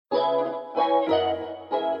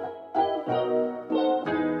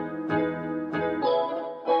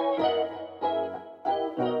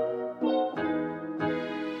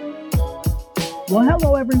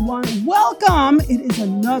It is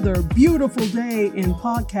another beautiful day in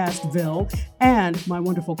Podcastville, and my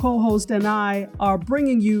wonderful co-host and I are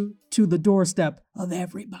bringing you to the doorstep of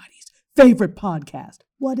everybody's favorite podcast.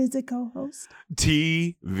 What is it, co-host?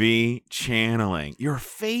 TV Channeling, your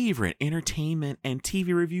favorite entertainment and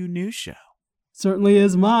TV review news show. Certainly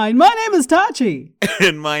is mine. My name is Tachi.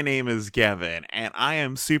 And my name is Kevin, and I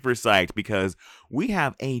am super psyched because we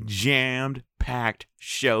have a jammed-packed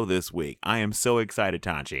show this week. I am so excited,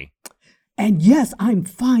 Tachi. And yes, I'm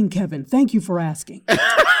fine, Kevin. Thank you for asking.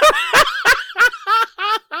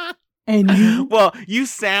 And you? Well, you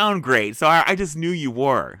sound great, so I just knew you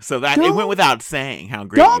were. So that it went without saying how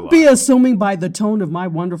great you are. Don't be assuming by the tone of my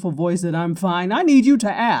wonderful voice that I'm fine. I need you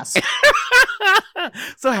to ask.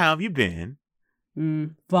 So how have you been?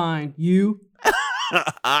 Fine. You?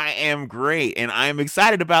 I am great, and I am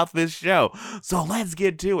excited about this show. So let's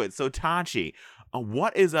get to it. So Tachi,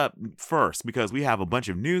 what is up first? Because we have a bunch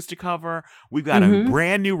of news to cover. We've got a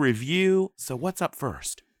brand new review. So what's up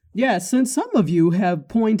first? Yeah, since some of you have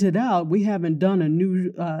pointed out we haven't done a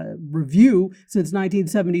new review since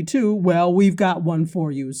 1972, well, we've got one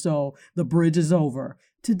for you. So the bridge is over.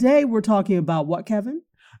 Today we're talking about what, Kevin?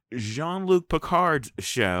 Jean-Luc Picard's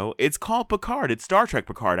show. It's called Picard. It's Star Trek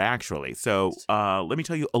Picard, actually. So let me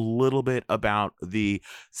tell you a little bit about the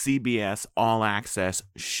CBS All Access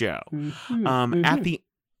show. At the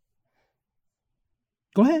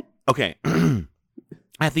Go ahead. Okay.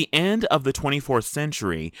 At the end of the 24th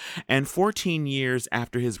century, and 14 years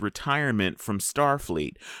after his retirement from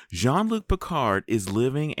Starfleet, Jean-Luc Picard is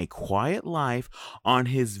living a quiet life on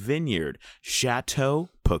his vineyard, Chateau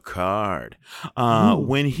Picard,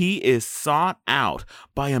 when he is sought out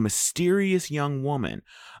by a mysterious young woman,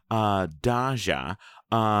 Daja,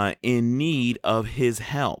 in need of his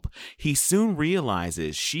help. He soon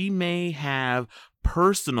realizes she may have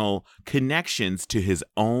personal connections to his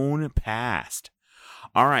own past.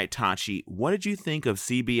 All right, Tachi, what did you think of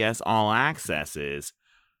CBS All Access's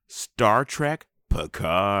Star Trek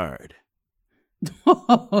Picard?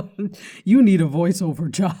 You need a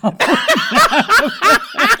voiceover job.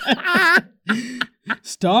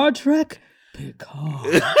 Star Trek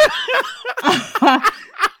Picard.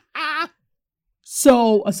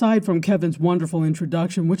 So, aside from Kevin's wonderful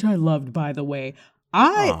introduction, which I loved, by the way,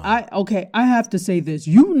 I have to say this.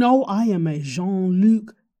 You know I am a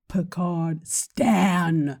Jean-Luc Picard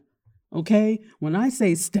stan. Okay? When I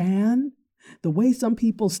say stan, the way some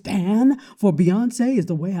people stan for Beyonce is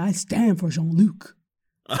the way I stan for Jean-Luc.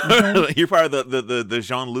 Okay? You're part of the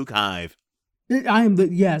Jean-Luc hive. I am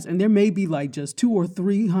yes, and there may be like just 200 or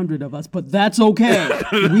 300 of us, but that's okay.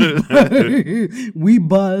 We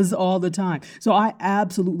buzz all the time. So I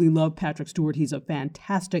absolutely love Patrick Stewart. He's a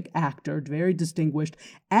fantastic actor, very distinguished,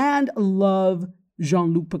 and love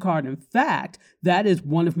Jean-Luc Picard. In fact, that is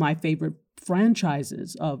one of my favorite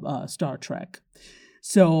franchises of Star Trek.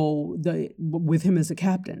 So with him as a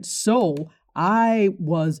captain. So I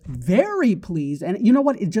was very pleased. And you know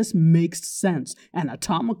what? It just makes sense,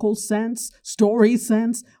 anatomical sense, story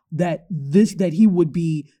sense, that he would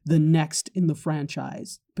be the next in the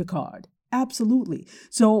franchise, Picard. Absolutely.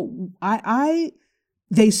 So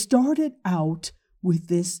they started out with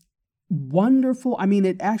this wonderful,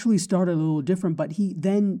 it actually started a little different, but he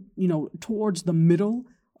then, towards the middle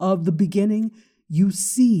of the beginning, you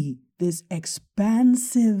see this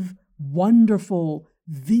expansive, wonderful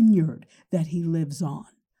vineyard that he lives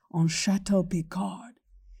on Chateau Picard.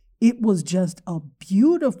 It was just a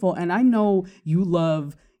beautiful, and I know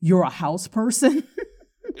you're a house person,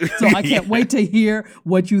 so I can't wait to hear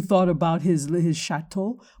what you thought about his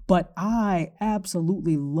chateau. But I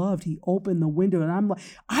absolutely loved. He opened the window, and I'm like,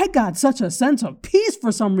 I got such a sense of peace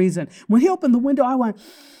for some reason. When he opened the window, I went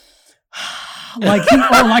like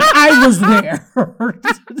I was there.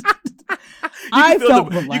 I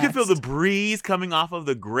felt relaxed. You could feel the breeze coming off of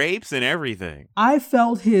the grapes and everything. I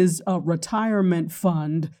felt his retirement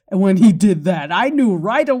fund when he did that. I knew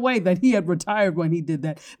right away that he had retired when he did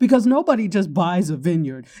that, because nobody just buys a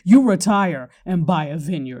vineyard. You retire and buy a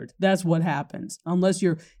vineyard. That's what happens. Unless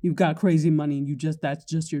you've got crazy money and that's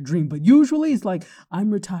just your dream. But usually it's like,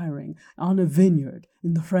 I'm retiring on a vineyard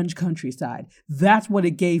in the French countryside. That's what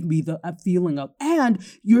it gave me the feeling of. And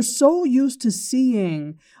you're so used to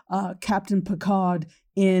seeing Captain Picard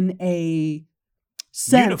in a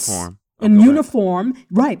sense. Uniform,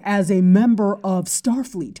 right, as a member of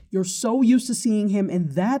Starfleet. You're so used to seeing him in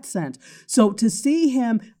that sense. So to see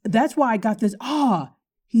him, that's why I got this,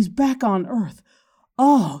 he's back on Earth.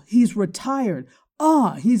 He's retired.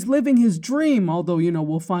 He's living his dream, although,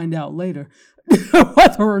 we'll find out later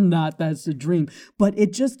whether or not that's the dream. But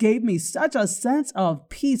it just gave me such a sense of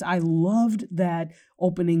peace. I loved that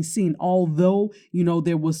opening scene, although,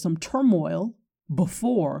 there was some turmoil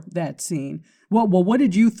before that scene. Well, what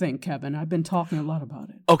did you think, Kevin? I've been talking a lot about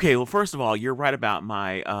it. Okay, well, first of all, you're right about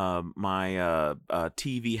my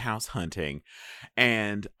TV house hunting,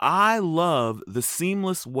 and I love the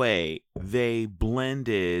seamless way they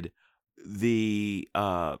blended the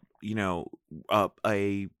a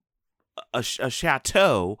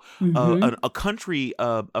chateau, a country,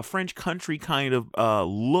 a French country kind of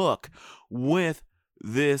look with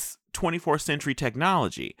this 24th century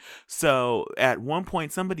technology. So at one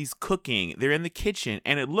point somebody's cooking, they're in the kitchen,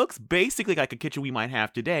 and it looks basically like a kitchen we might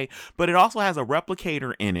have today, but it also has a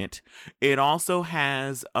replicator in it. It also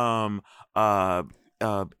has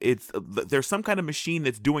there's some kind of machine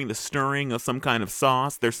that's doing the stirring of some kind of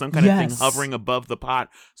sauce. There's some kind of thing hovering above the pot,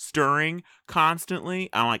 stirring constantly.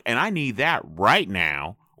 I'm like, and I need that right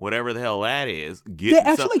now. Whatever the hell that is. They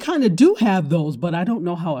actually kind of do have those, but I don't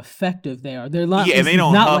know how effective they are. They're not. Yeah, they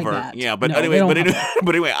don't hover. Like that. Yeah, but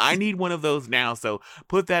anyway, I need one of those now. So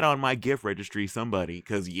put that on my gift registry, somebody,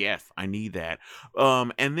 because yes, I need that.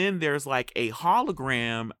 And then there's like a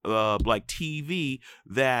hologram, like TV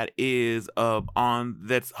that is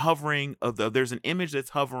that's hovering. There's an image that's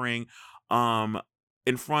hovering,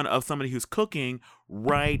 in front of somebody who's cooking.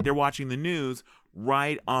 Right, they're watching the news.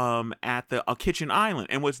 Right at the kitchen island.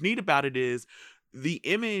 And what's neat about it is the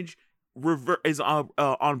image is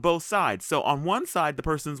on both sides. So on one side the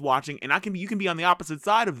person's watching, and you can be on the opposite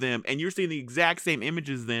side of them, and you're seeing the exact same image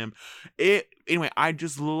as them. Anyway, I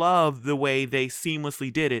just love the way they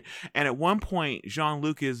seamlessly did it. And at one point,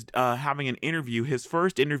 Jean-Luc is having an interview, his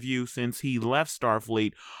first interview since he left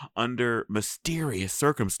Starfleet under mysterious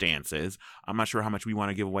circumstances. I'm not sure how much we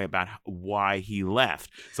want to give away about why he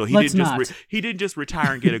left. So he didn't just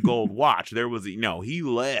retire and get a gold watch. He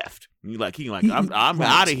left. I'm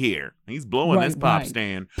out of here. He's blowing this pop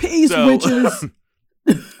stand. Peace, witches.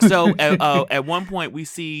 So at one point we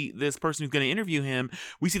see this person who's going to interview him.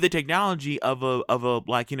 We see the technology of a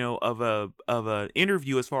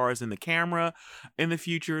interview as far as in the camera, in the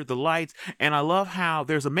future, the lights. And I love how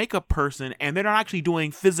there's a makeup person, and they're not actually doing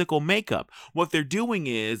physical makeup. What they're doing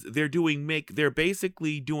is they're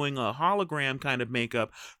basically doing a hologram kind of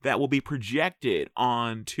makeup that will be projected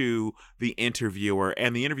onto the interviewer,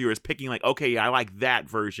 and the interviewer is picking like, okay, I like that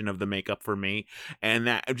version of the makeup for me, and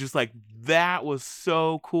that was so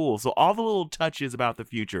cool. So all the little touches about the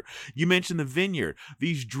future. You mentioned the vineyard.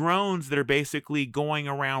 These drones that are basically going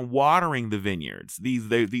around watering the vineyards.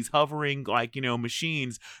 These hovering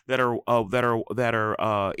machines that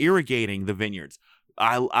are irrigating the vineyards.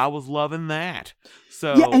 I was loving that.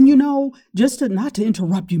 So yeah, and just not to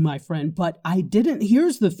interrupt you, my friend, but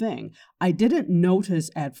here's the thing. I didn't notice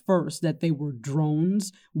at first that they were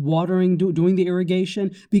drones watering, doing the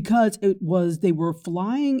irrigation, because they were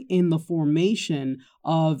flying in the formation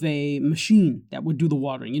of a machine that would do the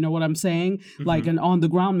watering. You know what I'm saying? Mm-hmm. Like an on the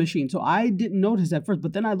ground machine. So I didn't notice at first,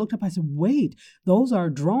 but then I looked up, I said, wait, those are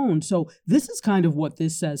drones. So this is kind of what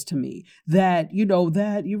this says to me, that you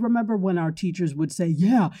remember when our teachers would say,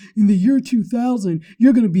 yeah, in the year 2000,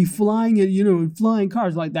 you're going to be flying in flying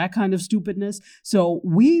cars, like that kind of stupidness. So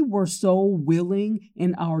we were so willing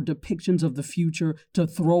in our depictions of the future to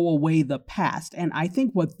throw away the past. And I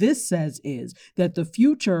think what this says is that the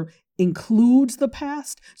future includes the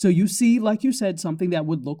past. So you see, like you said, something that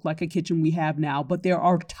would look like a kitchen we have now, but there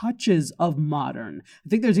are touches of modern. I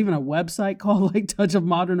think there's even a website called like Touch of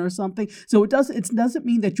Modern or something. So it doesn't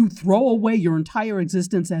mean that you throw away your entire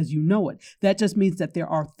existence as you know it. That just means that there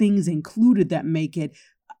are things included that make it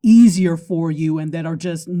easier for you and that are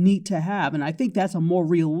just neat to have. And I think that's a more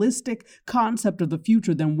realistic concept of the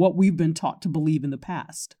future than what we've been taught to believe in the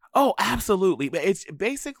past. Oh, absolutely. But it's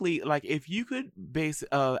basically like if you could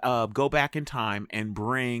go back in time and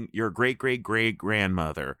bring your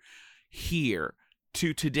great-great-great-grandmother here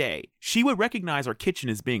to today, she would recognize our kitchen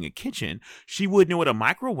as being a kitchen. She would know what a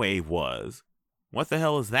microwave was. What the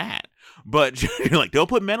hell is that? But like, don't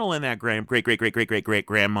put metal in that great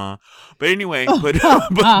grandma. But anyway, but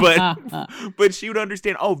she would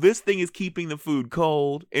understand. Oh, this thing is keeping the food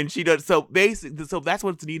cold, and she does. So basically, that's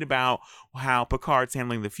what's neat about how Picard's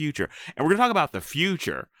handling the future. And we're gonna talk about the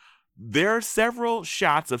future. There are several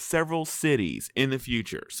shots of several cities in the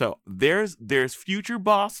future. So there's future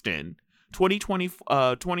Boston,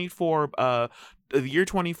 24. The year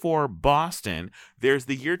 24 Boston. There's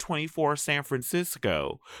the year 24 San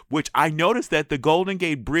Francisco, which I noticed that the Golden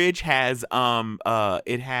Gate Bridge has solar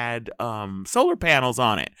panels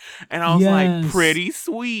on it, and I was like, pretty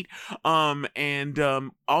sweet.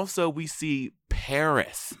 And also we see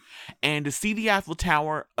Paris, and to see the Eiffel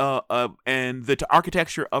Tower and the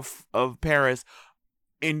architecture of Paris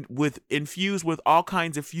infused with all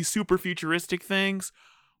kinds of super futuristic things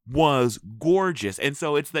was gorgeous. And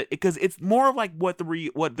so it's that, because it's more of like what the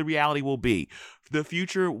reality will be. The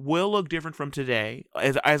future will look different from today,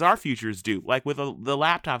 as our futures do, like with the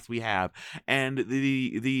laptops we have, and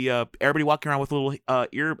the everybody walking around with little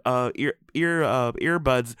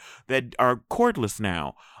earbuds that are cordless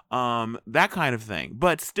now. That kind of thing.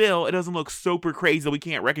 But still, it doesn't look super crazy that we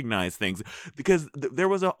can't recognize things, because there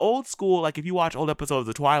was an old school, like if you watch old episodes of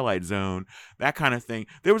The Twilight Zone, that kind of thing,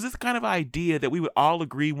 there was this kind of idea that we would all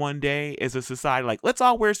agree one day as a society, like, let's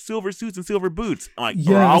all wear silver suits and silver boots. I'm like,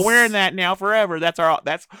 we're all wearing that now forever. That's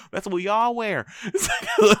what we all wear.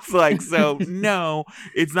 It's like, so no,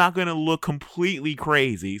 it's not going to look completely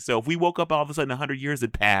crazy. So if we woke up all of a sudden 100 years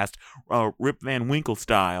had passed, Rip Van Winkle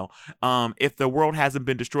style, if the world hasn't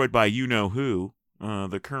been destroyed by you-know-who,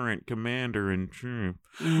 the current commander-in-chief,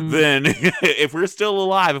 then if we're still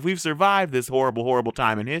alive, if we've survived this horrible, horrible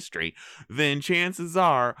time in history, then chances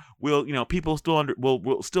are people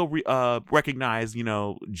will still recognize,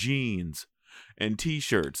 jeans and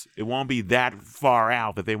t-shirts. It won't be that far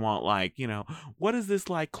out that they won't, like, what is this,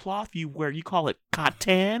 like, cloth you wear? You call it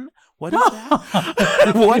cotton? What is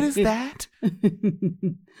that? What is that?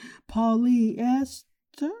 Polyester?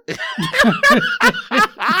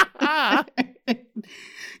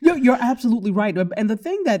 You're absolutely right. And the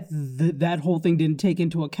thing that that whole thing didn't take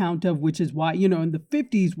into account of, which is why, in the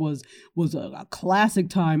 50s was a classic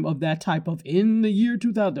time of that type of, in the year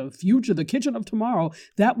 2000, the future, the kitchen of tomorrow.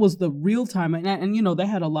 That was the real time. And they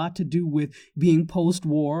had a lot to do with being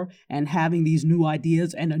post-war and having these new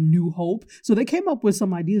ideas and a new hope. So they came up with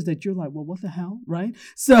some ideas that you're like, well, what the hell, right?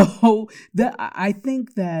 So I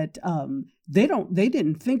think that they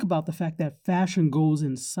didn't think about the fact that fashion goes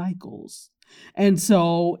in cycles. And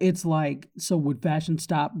so it's like, so would fashion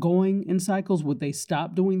stop going in cycles? Would they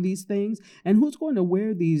stop doing these things? And who's going to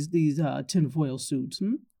wear these tinfoil suits?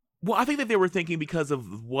 Well, I think that they were thinking because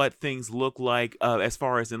of what things look like as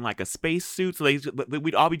far as in like a space suit. So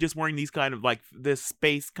we'd all be just wearing these kind of like this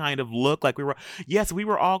space kind of look. Like we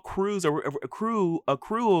were all crews, or a crew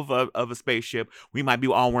of a spaceship. We might be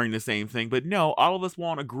all wearing the same thing, but no, all of us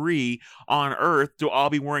won't agree on Earth to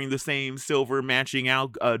all be wearing the same silver matching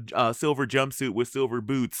out silver jumpsuit with silver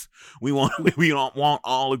boots. We won't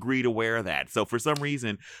all agree to wear that. So for some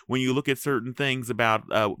reason, when you look at certain things about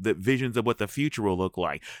the visions of what the future will look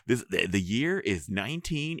like, the year is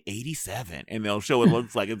 1987, and they'll show it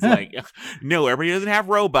looks like it's like, no, everybody doesn't have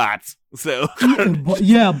robots. So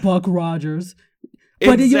yeah, Buck Rogers.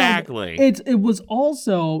 But exactly. It was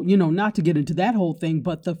also, not to get into that whole thing,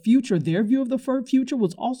 but the future, their view of the future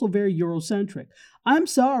was also very Eurocentric. I'm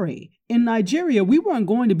sorry. In Nigeria, we weren't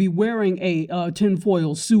going to be wearing a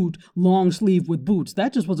tinfoil suit, long sleeve with boots.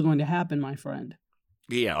 That just wasn't going to happen, my friend.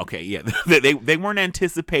 Yeah, okay, yeah. They weren't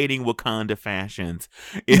anticipating Wakanda fashions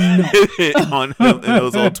on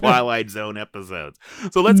those old Twilight Zone episodes.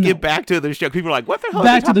 So let's get back to the show. People are like, what the hell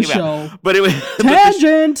are they talking about? Show. But it was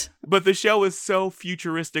tangent. But the show is so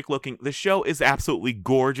futuristic looking. The show is absolutely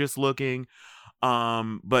gorgeous looking.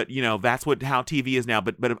 But that's how TV is now.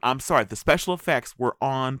 But I'm sorry, the special effects were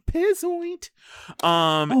on point.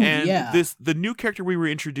 The new character we were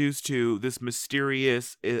introduced to, this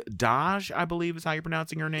mysterious Daj, I believe is how you're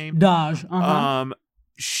pronouncing her name. Daj.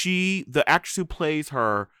 The actress who plays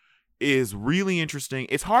her is really interesting.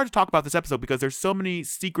 It's hard to talk about this episode because there's so many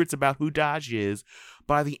secrets about who Daj is.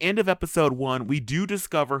 By the end of episode 1, we do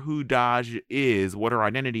discover who Daj is, what her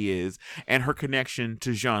identity is, and her connection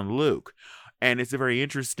to Jean-Luc. And it's a very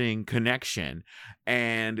interesting connection.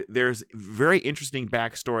 And there's very interesting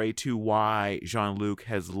backstory to why Jean-Luc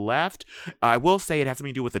has left. I will say it has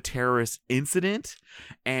something to do with a terrorist incident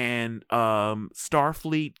and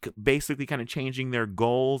Starfleet basically kind of changing their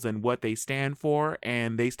goals and what they stand for.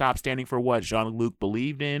 And they stopped standing for what Jean-Luc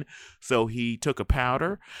believed in. So he took a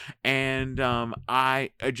powder. And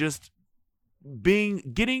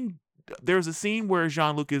there's a scene where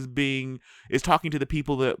Jean-Luc is talking to the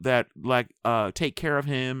people that take care of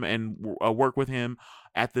him and work with him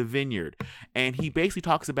at the vineyard, and he basically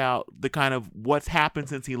talks about the kind of what's happened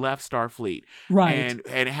since he left Starfleet, right?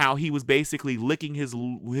 And how he was basically licking his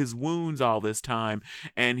wounds all this time,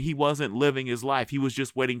 and he wasn't living his life; he was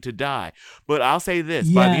just waiting to die. But I'll say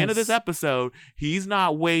this: by the end of this episode, he's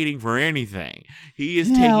not waiting for anything. He is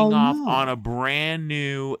taking off on a brand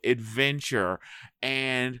new adventure,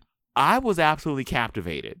 and I was absolutely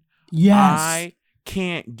captivated. Yes. I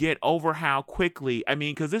can't get over how quickly. I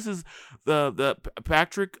mean, because this is the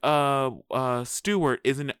Patrick Stewart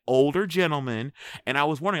is an older gentleman, and I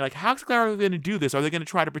was wondering, like, how exactly are they going to do this? Are they going to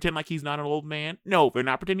try to pretend like he's not an old man? No, they're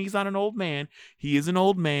not pretending he's not an old man. He is an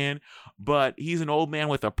old man, but he's an old man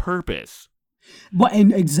with a purpose. Well,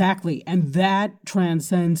 and exactly. And that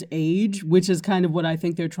transcends age, which is kind of what I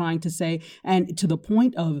think they're trying to say. And to the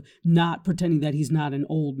point of not pretending that he's not an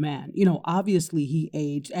old man. Obviously he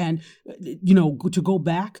aged. And, to go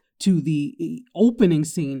back to the opening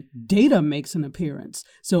scene, Data makes an appearance.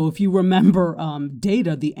 So if you remember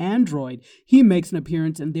Data, the android, he makes an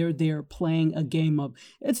appearance, and they're there playing a game of,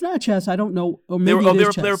 it's not chess, I don't know, or maybe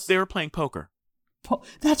chess. They were playing poker.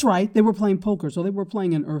 That's right. They were playing poker. So they were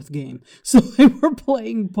playing an Earth game. So they were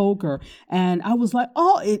playing poker. And I was like,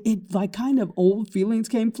 oh, it like kind of old feelings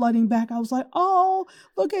came flooding back. I was like, oh,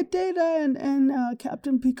 look at Data and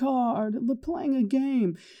Captain Picard. They're playing a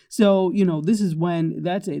game. So, this is when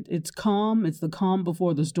that's it. It's calm. It's the calm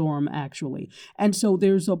before the storm, actually. And so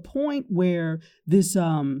there's a point where this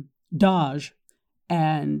Dahj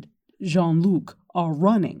and Jean-Luc are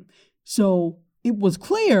running. So it was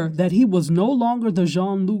clear that he was no longer the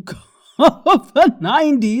Jean-Luc of the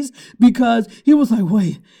 90s, because he was like,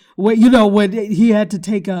 wait, when he had to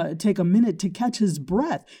take a minute to catch his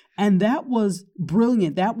breath. And that was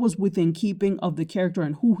brilliant. That was within keeping of the character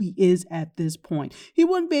and who he is at this point. He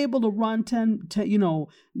wouldn't be able to run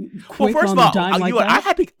quick on the dime like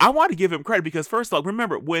that. I want to give him credit, because first of all,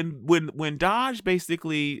 remember when Dahj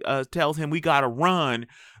basically tells him we gotta run,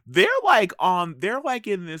 they're like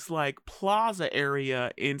in this like plaza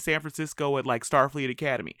area in San Francisco at like Starfleet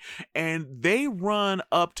Academy, and they run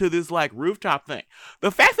up to this like rooftop thing.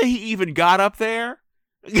 The fact that he even got up there,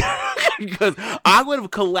 because I would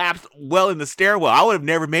have collapsed well in the stairwell. I would have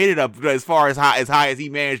never made it up as high as he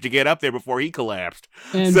managed to get up there before he collapsed.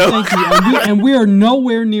 And thank you. And we are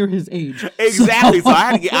nowhere near his age. Exactly. So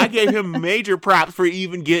I gave him major props for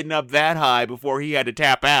even getting up that high before he had to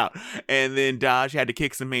tap out. And then Dahj had to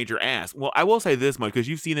kick some major ass. Well, I will say this much, because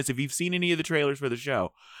you've seen this. If you've seen any of the trailers for the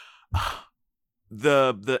show,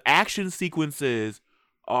 the action sequences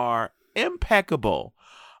are impeccable.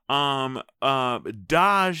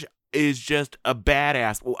 Dahj is just a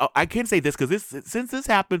badass. Well, I can say this because since this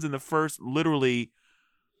happens in the first literally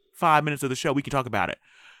 5 minutes of the show, we can talk about it.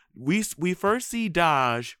 We first see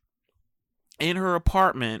Dahj in her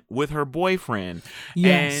apartment with her boyfriend,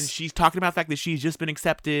 yes. And she's talking about the fact that she's just been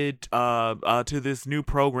accepted to this new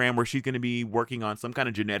program where she's going to be working on some kind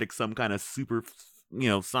of genetics, some kind of super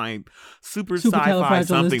sci-fi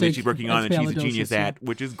something that she's working on and she's a genius at,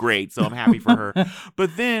 which is great. So I'm happy for her.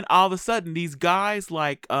 But then all of a sudden these guys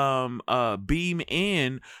like beam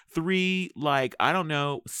in 3 like, I don't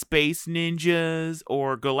know, space ninjas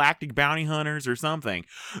or galactic bounty hunters or something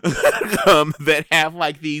that have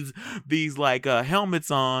like these like helmets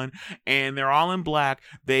on, and they're all in black.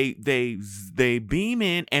 They beam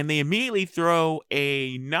in and they immediately throw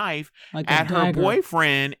a knife like at her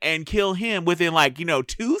boyfriend and kill him within like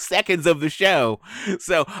 2 seconds of the show.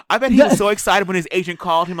 So I bet he was so excited when his agent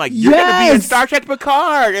called him like, you're gonna be in Star Trek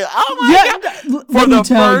Picard. Oh my god! For the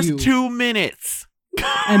first 2 minutes.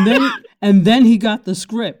 and then he got the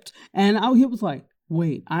script, and he was like,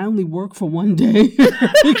 wait, I only work for 1 day.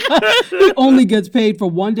 He only gets paid for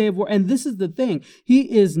 1 day of work. And this is the thing.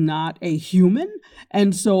 He is not a human.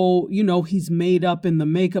 And so, he's made up in the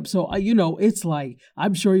makeup. So, it's like,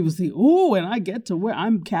 I'm sure he was and I get to where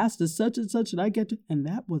I'm cast as such and such, and I get to, and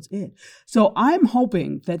that was it. So I'm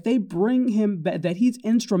hoping that they bring him back, that he's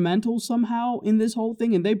instrumental somehow in this whole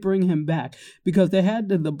thing, and they bring him back, because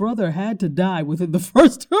the brother had to die within the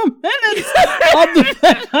first 2 minutes of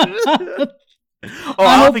the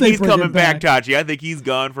I don't think he's coming back, Tachi. I think he's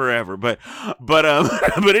gone forever. But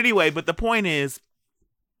anyway, but the point is,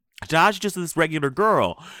 Dahj just this regular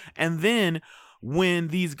girl, and then when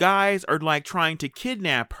these guys are like trying to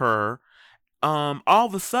kidnap her, all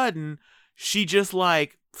of a sudden she just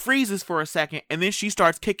like freezes for a second, and then she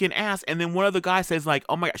starts kicking ass, and then one of the guys says like,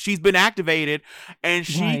 oh my god, she's been activated, and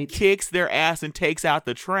she kicks their ass and takes out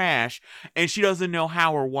the trash, and she doesn't know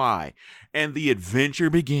how or why, and the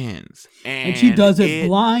adventure begins. And she does it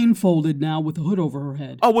blindfolded now with a hood over her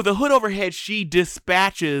head. Oh, with a hood over her head, she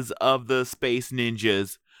dispatches of the space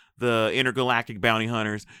ninjas, the intergalactic bounty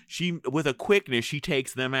hunters. With a quickness, she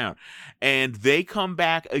takes them out, and they come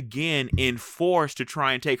back again in force to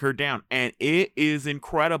try and take her down. And it is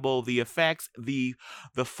incredible. The effects, the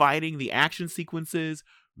fighting, the action sequences,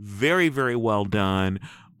 very, very well done.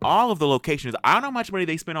 All of the locations. I don't know how much money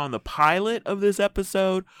they spent on the pilot of this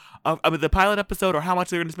episode, the pilot episode, or how much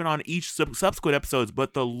they're going to spend on each subsequent episodes,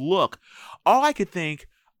 but the look, all I could think,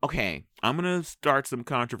 okay, I'm going to start some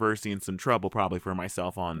controversy and some trouble probably for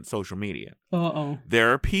myself on social media. Uh-oh.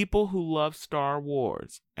 There are people who love Star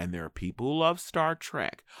Wars, and there are people who love Star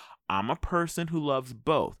Trek. I'm a person who loves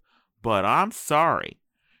both, but I'm sorry.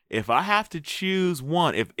 If I have to choose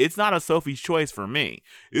one, if it's not a Sophie's choice for me,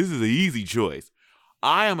 this is an easy choice.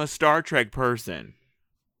 I am a Star Trek person.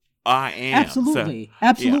 I am. Absolutely. So,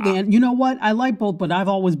 Absolutely. yeah, And you know what? I like both, but I've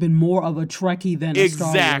always been more of a Trekkie than a Star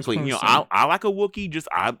Wars exactly. person. You know, I like a Wookiee. Just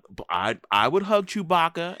I would hug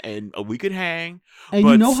Chewbacca and we could hang. And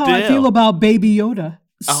But you know how I feel about Baby Yoda.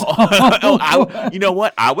 So. You know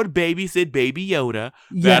what? I would babysit Baby Yoda.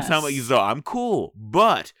 That's how much. Yes. So I'm cool.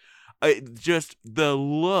 But just the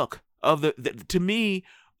look of the to me,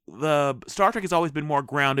 the Star Trek has always been more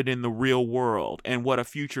grounded in the real world and what a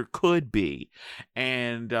future could be,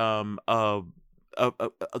 and a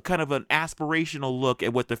kind of an aspirational look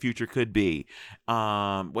at what the future could be,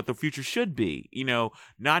 what the future should be. You know,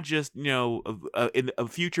 not just in a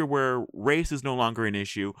future where race is no longer an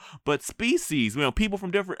issue, but species. You know, people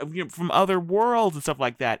from different, from other worlds and stuff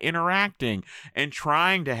like that, interacting and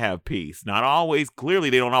trying to have peace. Not always. Clearly,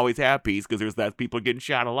 they don't always have peace because there's that people are getting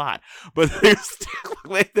shot a lot, but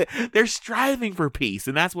they're striving for peace,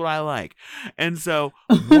 and that's what I like. And so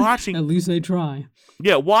watching, At least they try.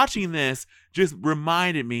 yeah, watching this just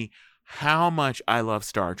reminded me how much I love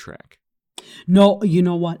Star Trek. No, you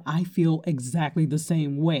know what? I feel exactly the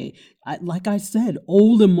same way. Like I said,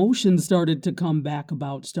 old emotions started to come back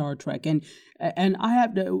about Star Trek, and I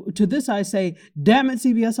have to this I say, damn it,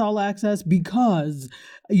 CBS All Access, because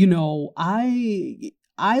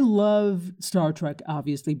I love Star Trek,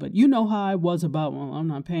 obviously, but you know how I was about, well, I'm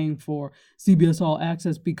not paying for CBS All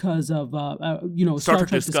Access because of, Star Trek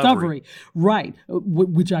Discovery. Right,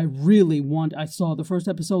 which I really want. I saw the first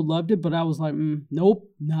episode, loved it, but I was like, nope,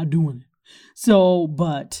 not doing it. So,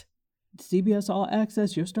 but CBS All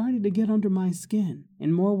Access, you're starting to get under my skin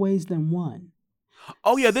in more ways than one.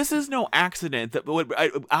 Oh yeah, this is no accident.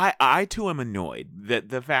 I too am annoyed that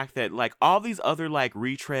the fact that like all these other like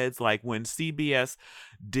retreads, like when CBS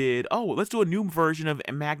did, oh, let's do a new version of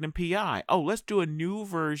Magnum PI. Oh, let's do a new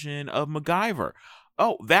version of MacGyver.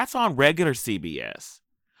 Oh, that's on regular CBS.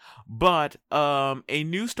 But a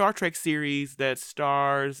new Star Trek series that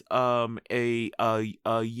stars a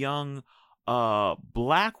young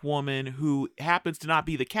black woman who happens to not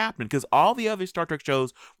be the captain, because all the other Star Trek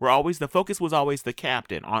shows were always, the focus was always the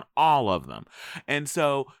captain on all of them. And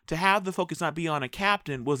so to have the focus not be on a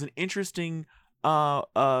captain was an interesting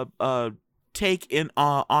take in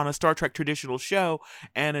on a Star Trek traditional show,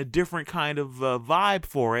 and a different kind of vibe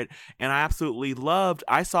for it. And I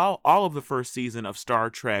saw all of the first season of Star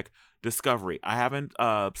Trek Discovery. I haven't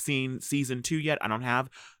seen season 2 yet. I don't have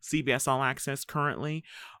CBS All Access currently,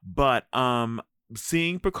 but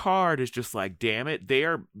seeing Picard is just like, damn it, they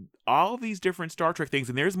are all of these different Star Trek things,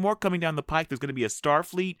 and there's more coming down the pike. There's going to be a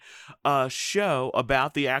Starfleet show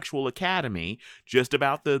about the actual academy, just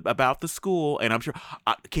about the school, and I'm sure.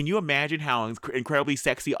 Can you imagine how incredibly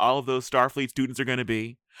sexy all of those Starfleet students are going to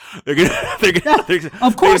be? They're gonna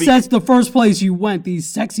of course, that's the first place you went. These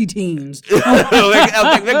sexy teens.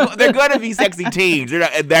 they're going to be sexy teens.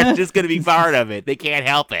 That's just going to be part of it. They can't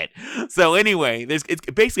help it. So anyway, it's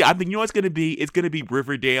basically, I think, you know what it's going to be? It's going to be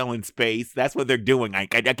Riverdale in space. That's what they're doing. I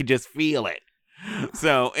can just feel it.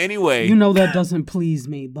 So anyway, that doesn't please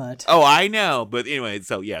me, but I know. But anyway,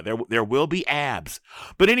 so yeah, there will be abs.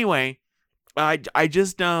 But anyway, I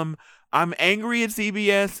just I'm angry at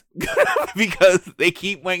CBS because they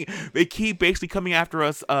keep basically coming after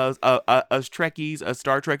us Trekkies,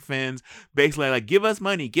 Star Trek fans, basically like, give us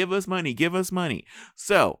money, give us money, give us money.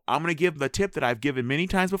 So I'm going to give the tip that I've given many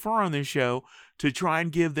times before on this show, to try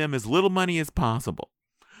and give them as little money as possible.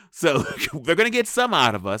 So they're going to get some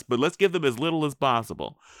out of us, but let's give them as little as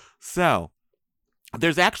possible. So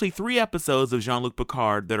there's actually 3 episodes of Jean-Luc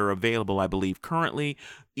Picard that are available, I believe, currently.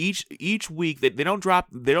 Each week, they don't drop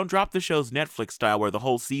the show's Netflix style where the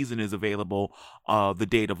whole season is available the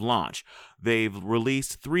date of launch. They've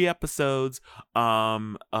released 3 episodes.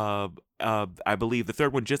 I believe the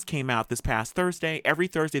third one just came out this past Thursday. Every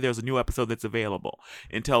Thursday there's a new episode that's available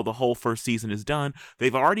until the whole first season is done.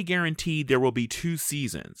 They've already guaranteed there will be 2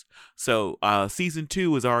 seasons. So season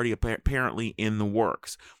 2 is already apparently in the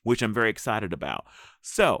works, which I'm very excited about.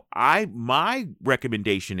 So my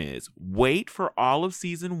recommendation is wait for all of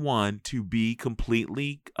season 1 to be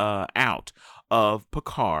completely out of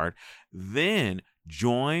Picard, then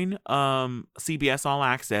join CBS All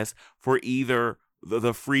Access for either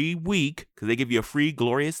the free week, because they give you a free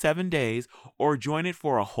glorious 7 days, or join it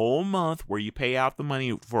for a whole month where you pay out the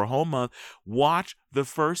money for a whole month. Watch the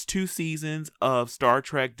first 2 seasons of Star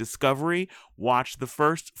Trek Discovery. Watch the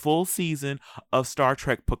first full season of Star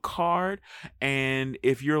Trek Picard. And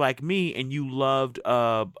if you're like me and you loved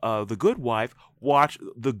The Good Wife, watch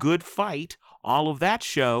The Good Fight, all of that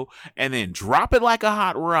show, and then drop it like a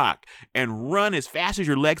hot rock and run as fast as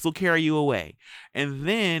your legs will carry you away. And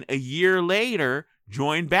then a year later,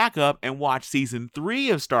 join back up and watch season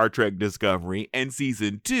 3 of Star Trek Discovery and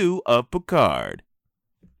season 2 of Picard.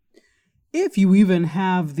 If you even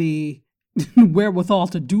have the wherewithal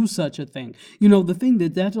to do such a thing. You know, the thing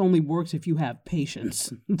that only works if you have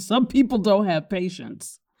patience. Some people don't have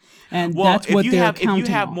patience. And that's what they're counting on. If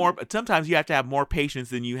you have more, sometimes you have to have more patience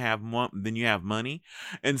than you have money.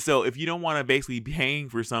 And so if you don't want to basically be paying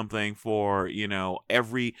for something for,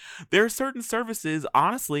 there are certain services,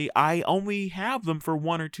 honestly, I only have them for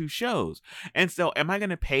 1 or 2 shows. And so am I going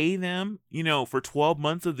to pay them, for 12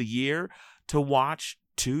 months of the year to watch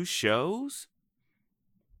 2 shows?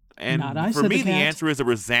 And for me, the answer is a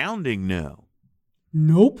resounding no.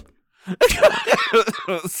 Nope.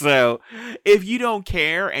 So if you don't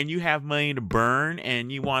care and you have money to burn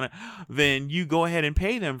and you want to, then you go ahead and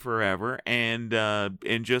pay them forever and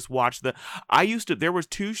just watch there was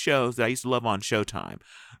 2 shows that I used to love on Showtime.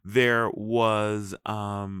 There was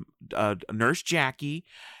Nurse Jackie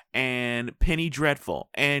and Penny Dreadful,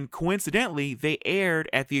 and coincidentally they aired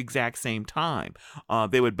at the exact same time.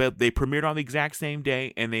 They premiered on the exact same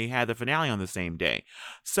day and they had the finale on the same day.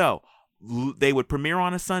 So they would premiere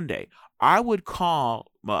on a Sunday. I would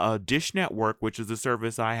call Dish Network, which is the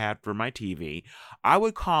service I had for my TV. I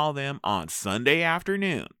would call them on Sunday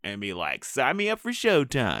afternoon and be like, sign me up for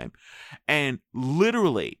Showtime. And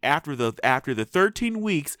literally after the 13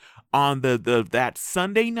 weeks on that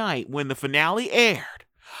Sunday night when the finale aired,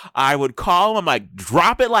 I would call them like,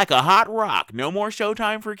 drop it like a hot rock. No more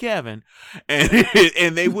Showtime for Kevin. And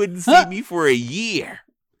they wouldn't see me for a year.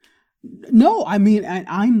 No, I mean,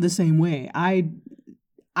 I'm the same way.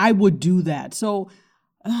 I would do that. So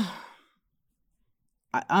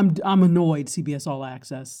I'm annoyed, CBS All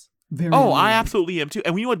Access. Very annoyed. I absolutely am too.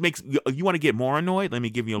 And you know what makes you want to get more annoyed? Let me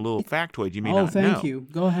give you a little factoid you may not know. Oh, thank you.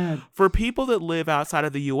 Go ahead. For people that live outside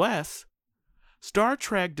of the U.S., Star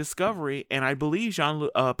Trek Discovery and I believe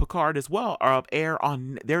Jean-Luc Picard as well are up air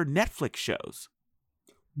on their Netflix shows.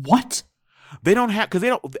 What? They don't have, because they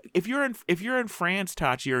don't. If you're in France,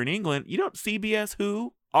 Tachi, or in England, you don't CBS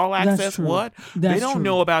who All Access what? They don't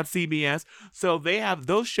know about CBS, so they have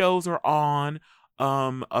those shows are on.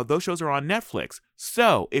 Those shows are on Netflix.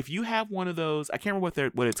 So if you have one of those, I can't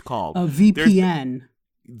remember what it's called. A VPN.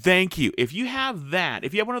 Thank you. If you have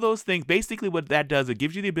one of those things, basically what that does, it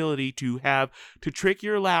gives you the ability to trick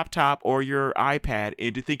your laptop or your iPad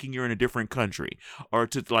into thinking you're in a different country, or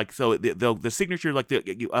to the signature, like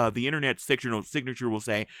the internet signature will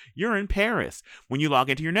say you're in Paris when you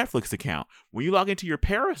log into your Netflix account. When you log into your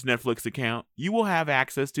Paris Netflix account, you will have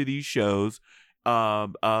access to these shows.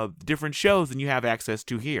 Different shows than you have access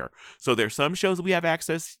to here. So there's some shows that we have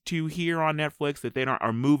access to here on Netflix that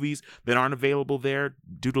are movies that aren't available there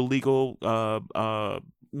due to legal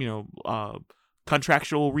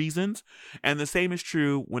contractual reasons, and the same is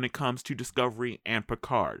true when it comes to Discovery and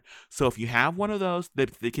Picard. So if you have one of those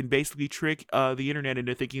that can basically trick the internet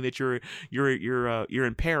into thinking that you're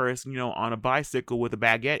in Paris, on a bicycle with a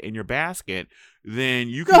baguette in your basket, then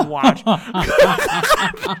you can watch.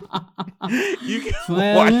 You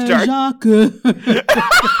can watch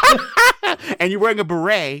and you're wearing a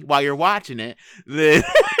beret while you're watching it.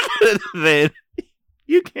 Then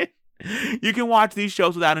you can watch these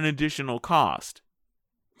shows without an additional cost.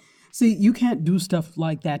 See, you can't do stuff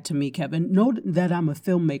like that to me, Kevin. Know that I'm a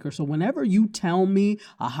filmmaker, so whenever you tell me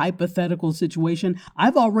a hypothetical situation,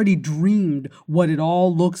 I've already dreamed what it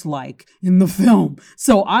all looks like in the film.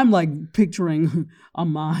 So I'm like picturing a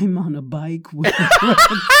mime on a bike with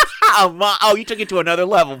you took it to another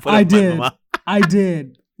level. I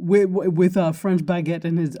did. With a French baguette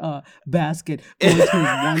in his basket, going to his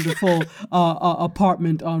wonderful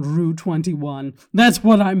apartment on Rue 21. That's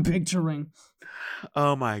what I'm picturing.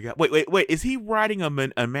 Oh my God! Wait! Is he riding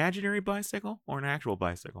an imaginary bicycle or an actual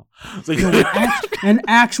bicycle? An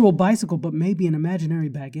actual bicycle, but maybe an imaginary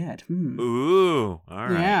baguette. Ooh, all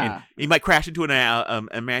right. Yeah. And he might crash into an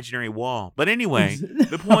imaginary wall. But anyway,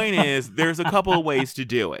 the point is, there's a couple of ways to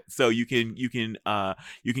do it. So you can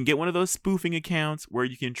get one of those spoofing accounts where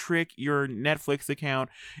you can trick your Netflix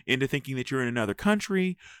account into thinking that you're in another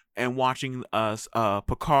country. and watching us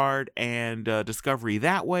Picard and Discovery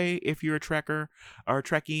that way if you're a Trekker or a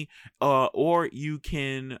Trekkie, or you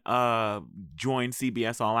can join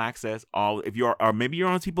CBS All Access. If you're, or maybe you're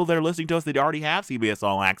one of those people that are listening to us that already have CBS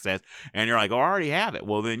All Access, and you're like, oh, I already have it.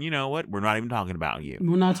 Well, then you know what? We're not even talking about you.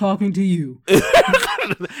 We're not talking to you.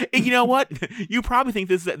 You know what? You probably think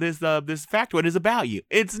this factoid is about you.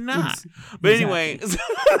 It's not. But anyway,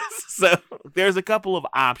 so there's a couple of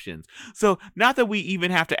options. So not that we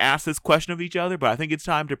even have to ask this question of each other, but I think it's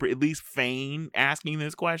time to at least feign asking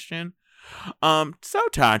this question. So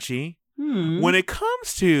Tachi, when it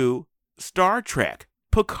comes to Star Trek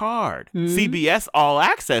Picard, CBS All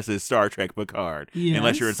Access is Star Trek Picard,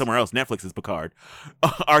 unless you're in somewhere else. Netflix is Picard.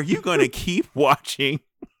 Are you going to keep watching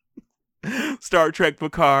Star Trek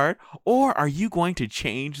Picard, or are you going to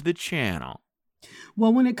change the channel?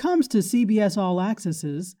 Well, when it comes to CBS All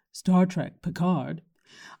Access's Star Trek Picard,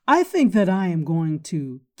 I think that I am going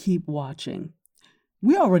to keep watching.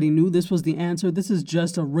 We already knew this was the answer. This is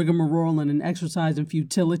just a rigmarole and an exercise in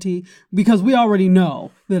futility, because we already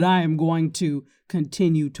know that I am going to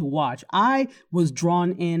continue to watch. I was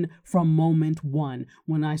drawn in from moment one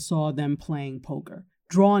when I saw them playing poker.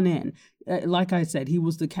 Drawn in. Like I said, he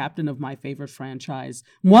was the captain of my favorite franchise,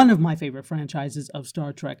 one of my favorite franchises of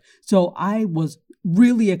Star Trek. So I was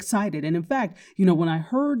really excited. And in fact, when I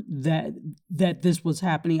heard that this was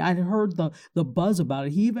happening, I heard the buzz about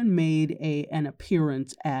it. He even made an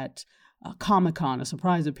appearance at Comic-Con, a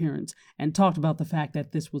surprise appearance, and talked about the fact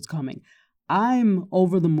that this was coming. I'm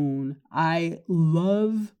over the moon. I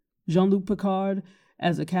love Jean-Luc Picard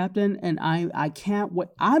as a captain, and I can't wait.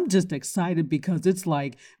 I'm just excited because it's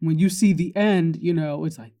like when you see the end,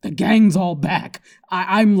 it's like the gang's all back.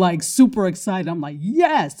 I'm like super excited. I'm like,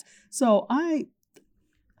 yes. So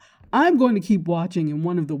I'm going to keep watching in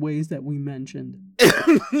one of the ways that we mentioned.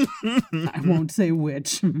 I won't say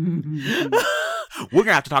which. We're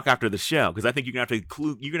gonna have to talk after the show, because I think you're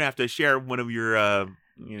gonna have to share one of your.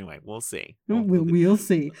 Anyway, we'll see. We'll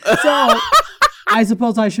see. So. I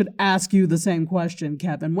suppose I should ask you the same question,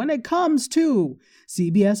 Kevin. When it comes to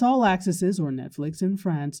CBS All Accesses, or Netflix in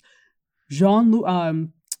France,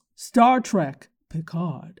 Star Trek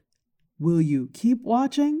Picard, will you keep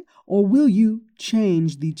watching, or will you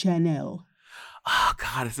change the channel? Oh,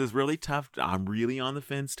 God, this is really tough. I'm really on the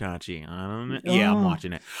fence, Tachi. I don't know. Yeah, I'm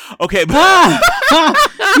watching it. Okay.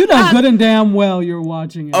 You know good and damn well you're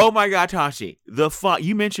watching it. Oh, my God, Tachi.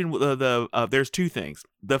 You mentioned there's two things.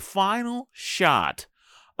 The final shot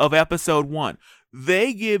of episode 1.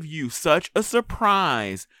 They give you such a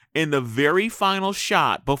surprise in the very final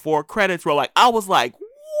shot before credits roll. I was like,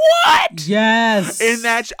 what? Yes. In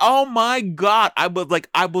that, oh my God. I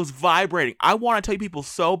was vibrating. I want to tell you people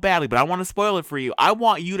so badly, but I want to spoil it for you. I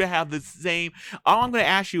want you to have the same. All I'm going to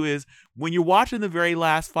ask you is, when you're watching the very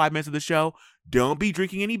last 5 minutes of the show, don't be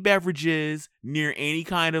drinking any beverages near any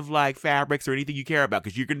kind of fabrics or anything you care about,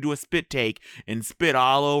 because you're going to do a spit take and spit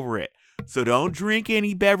all over it. So don't drink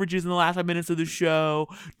any beverages in the last 5 minutes of the show.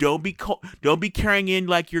 Don't be carrying in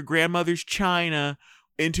your grandmother's china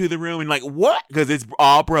into the room and what? Because it's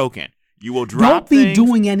all broken. You will drop things. Don't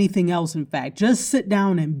be doing anything else, in fact. Just sit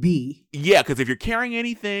down and be. Yeah, because if you're carrying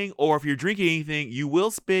anything or if you're drinking anything, you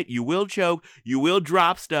will spit, you will choke, you will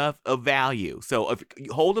drop stuff of value. So if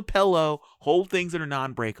you hold a pillow, hold things that are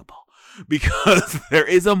non-breakable. Because there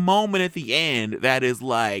is a moment at the end that is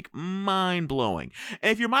mind-blowing.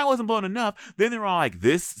 And if your mind wasn't blown enough, then they're all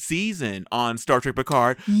this season on Star Trek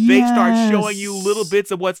Picard, they start showing you little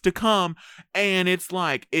bits of what's to come, and it's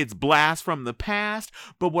it's blast from the past.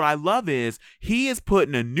 But what I love is he is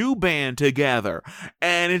putting a new band together,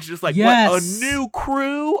 and it's just what, a new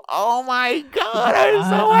crew? Oh my God, I'm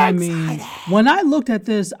so excited. Mean, when I looked at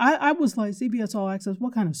this, I was like, CBS All Access,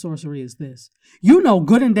 what kind of sorcery is this? You know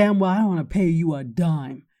good and damn well I don't want to pay you a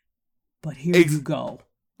dime, but here you go.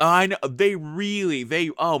 I know they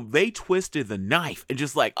twisted the knife and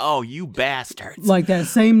just oh, you bastards. Like that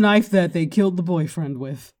same knife that they killed the boyfriend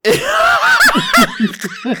with.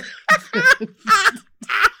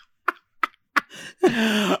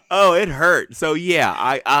 Oh, it hurt. So yeah,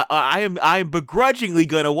 I am begrudgingly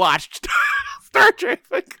gonna watch Star Trek.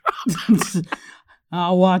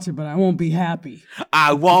 I'll watch it, but I won't be happy.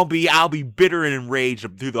 I won't be. I'll be bitter and enraged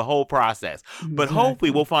through the whole process. But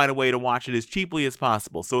hopefully we'll find a way to watch it as cheaply as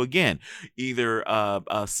possible. So again, either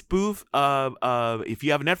a spoof, if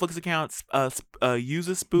you have a Netflix account, use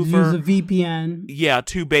a spoofer. Use a VPN. Yeah,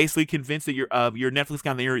 to basically convince that your Netflix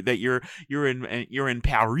account that you're in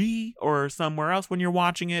Paris or somewhere else when you're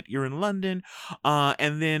watching it. You're in London,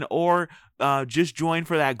 and then just join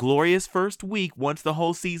for that glorious first week once the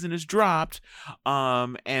whole season is dropped,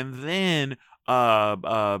 and then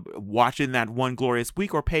watching that One Glorious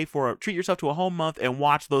Week, or treat yourself to a whole month and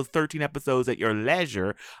watch those 13 episodes at your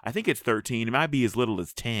leisure. I think it's 13. It might be as little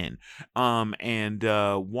as 10. And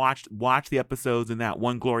watch the episodes in that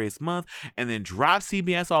One Glorious Month, and then drop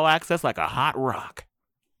CBS All Access like a hot rock.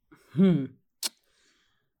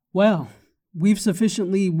 Well, we've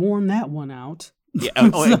sufficiently worn that one out.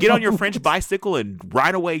 Yeah, so, get on your French bicycle and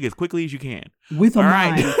ride away as quickly as you can. With a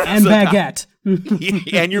mind and baguette.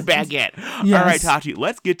 And your baguette. Yes. All right, Tachi,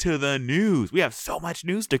 let's get to the news. We have so much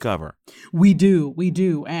news to cover. We do.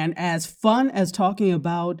 And as fun as talking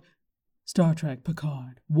about Star Trek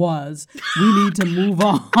Picard was, we need to move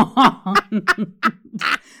on.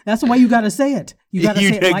 That's the way you got to say it. You got to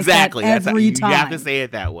say it like exactly. that every time. You have to say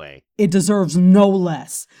it that way. It deserves no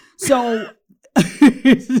less. So...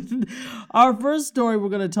 Our first story we're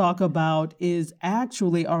going to talk about is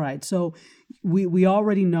actually, all right, so we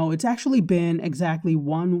already know it's actually been exactly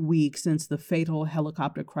 1 week since the fatal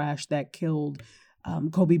helicopter crash that killed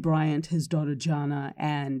Kobe Bryant, his daughter Gianna,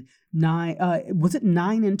 and was it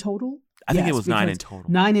 9 in total? I think it was 9 in total.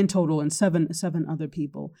 9 in total and seven other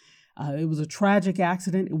people. It was a tragic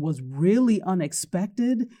accident. It was really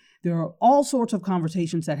unexpected. There are all sorts of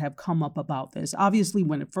conversations that have come up about this. Obviously,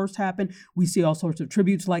 when it first happened, we see all sorts of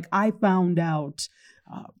tributes. Like I found out,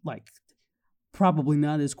 probably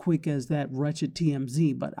not as quick as that wretched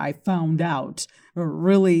TMZ, but I found out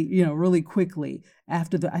really quickly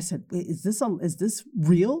after I said, is this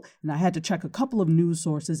real? And I had to check a couple of news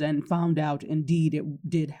sources and found out indeed it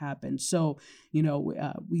did happen. So,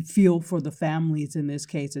 we feel for the families in this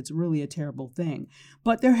case. It's really a terrible thing.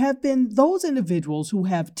 But there have been those individuals who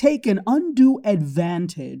have taken undue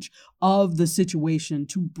advantage of the situation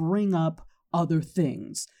to bring up other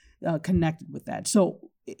things connected with that. So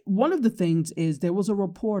one of the things is there was a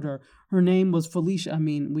reporter. Her name was Felicia. I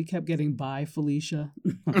mean, we kept getting by Felicia.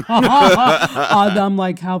 I'm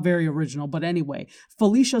like, how very original. But anyway,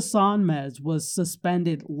 Felicia Sonmez was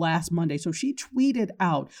suspended last Monday. So she tweeted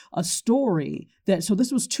out a story so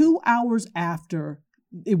this was 2 hours after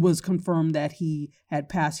it was confirmed that he had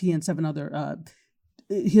passed. He and 7 other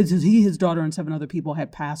his daughter and 7 other people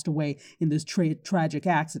had passed away in this tragic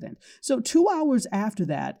accident. So 2 hours after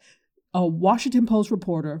that, a Washington Post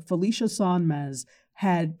reporter, Felicia Sonmez,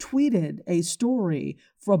 had tweeted a story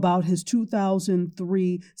about his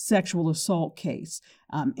 2003 sexual assault case.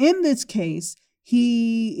 In this case,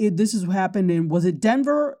 this is what happened in, was it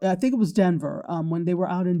Denver? I think it was Denver, when they were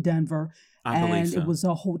out in Denver. I believe so. It was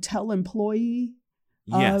a hotel employee.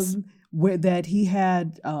 Yes. That he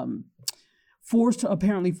had forced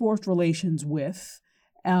relations with.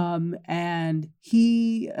 And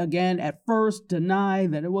he, again, at first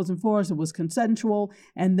denied that it wasn't forced, it was consensual.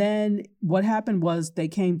 And then what happened was they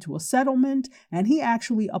came to a settlement and he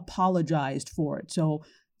actually apologized for it. So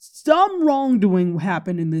some wrongdoing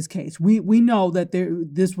happened in this case. We know that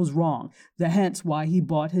this was wrong. Hence why he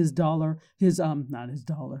bought his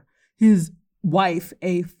wife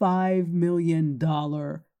a $5 million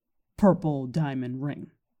purple diamond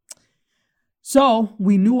ring. So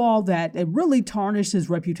we knew all that. It really tarnished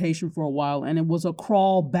his reputation for a while, and it was a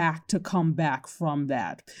crawl back to come back from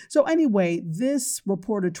that. So anyway, this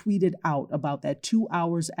reporter tweeted out about that 2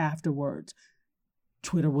 hours afterwards.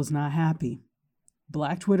 Twitter was not happy.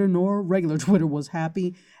 Black Twitter nor regular Twitter was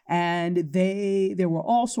happy, and there were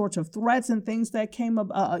all sorts of threats and things that came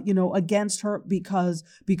up, against her because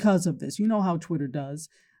of this. You know how Twitter does;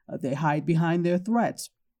 they hide behind their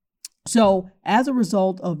threats. So as a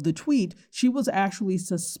result of the tweet, she was actually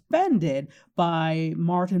suspended by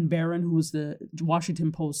Martin Barron, who was the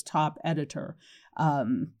Washington Post top editor.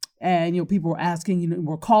 And, people were asking,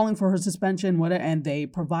 were calling for her suspension, and they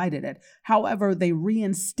provided it. However, they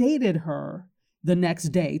reinstated her the next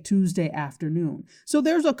day, Tuesday afternoon. So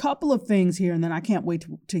there's a couple of things here, and then I can't wait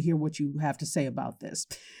to hear what you have to say about this.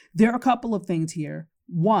 There are a couple of things here.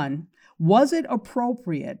 One, was it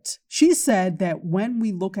appropriate? She said that when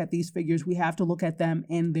we look at these figures, we have to look at them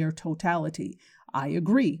in their totality. I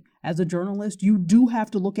agree. As a journalist, you do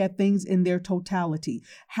have to look at things in their totality.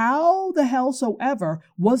 How the hell soever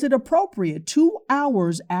was it appropriate 2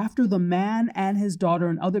 hours after the man and his daughter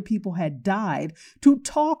and other people had died to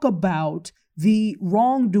talk about the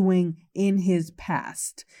wrongdoing in his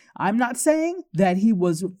past? I'm not saying that he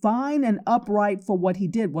was fine and upright for what he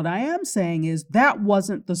did. What I am saying is that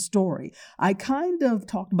wasn't the story. I kind of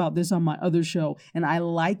talked about this on my other show, and I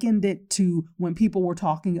likened it to when people were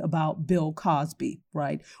talking about Bill Cosby,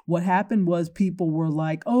 right? What happened was people were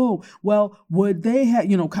like, oh, well, would they have,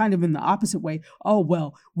 kind of in the opposite way. Oh,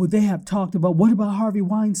 well, would they have talked about, what about Harvey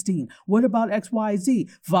Weinstein? What about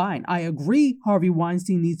XYZ? Fine. I agree Harvey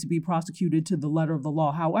Weinstein needs to be prosecuted to the letter of the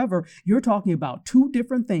law. However, You're talking about two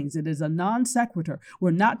different things. It is a non sequitur.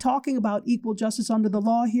 We're not talking about equal justice under the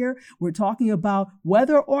law here. We're talking about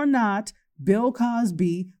whether or not Bill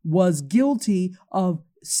Cosby was guilty of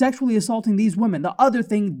sexually assaulting these women. The other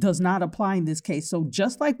thing does not apply in this case. So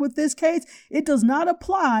just like with this case, it does not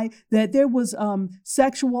apply that there was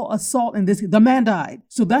sexual assault in this. The man died.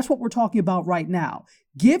 So that's what we're talking about right now.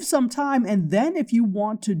 Give some time, and then if you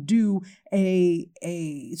want to do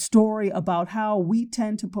a story about how we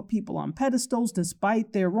tend to put people on pedestals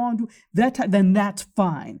despite their wrongdoing, then that's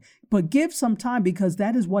fine. But give some time, because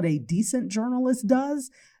that is what a decent journalist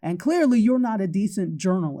does. And clearly you're not a decent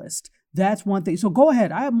journalist. That's one thing. So go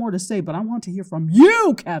ahead. I have more to say, but I want to hear from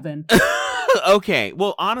you, Kevin. Okay.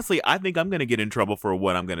 Well, honestly, I think I'm going to get in trouble for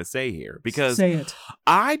what I'm going to say here, because say it.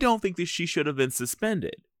 I don't think that she should have been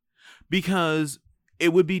suspended, because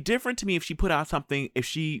it would be different to me if she put out something,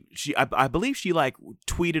 if I believe she like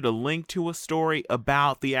tweeted a link to a story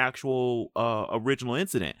about the actual original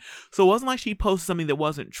incident. So it wasn't like she posted something that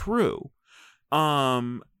wasn't true.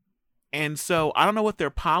 And so I don't know what their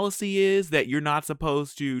policy is, that you're not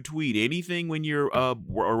supposed to tweet anything when you're a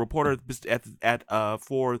reporter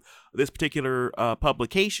for this particular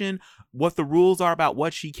publication, what the rules are about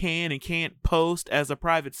what she can and can't post as a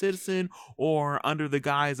private citizen or under the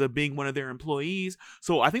guise of being one of their employees.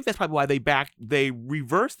 So I think that's probably why they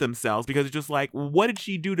reversed themselves, because it's just like, what did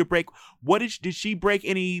she do to break? Did she break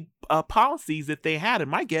any policies that they had?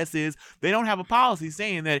 And my guess is they don't have a policy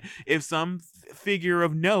saying that if some figure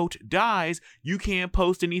of note dies, you can't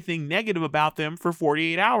post anything negative about them for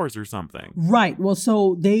 48 hours or something. Right. Well,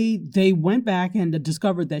 so they went back and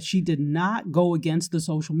discovered that she did not go against the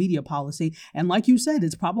social media policy. And like you said,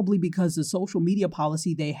 it's probably because the social media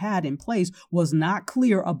policy they had in place was not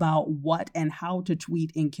clear about what and how to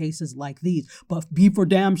tweet in cases like these. But be for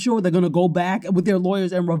damn sure they're going to go back with their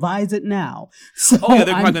lawyers and revise it now. So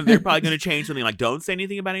they're probably going to change something like, don't say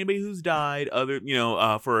anything about anybody who's died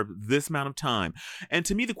for this amount of time. And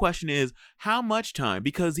to me, the question is, how much time?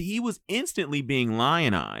 Because he was instantly being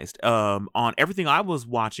lionized on everything I was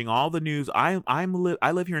watching, all the news. I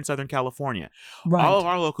live here in Southern California. Right. All of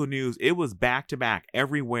our local news, it was back to back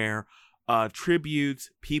everywhere. Tributes,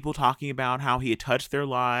 people talking about how he had touched their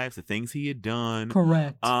lives, the things he had done.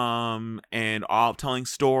 Correct. And all telling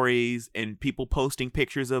stories, and people posting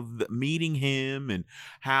pictures of meeting him and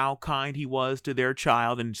how kind he was to their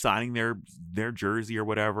child and signing their jersey or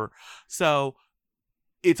whatever. So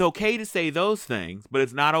it's okay to say those things, but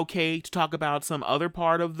it's not okay to talk about some other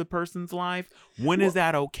part of the person's life. When is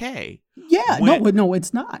that okay? Yeah, no,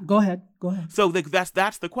 it's not. Go ahead. So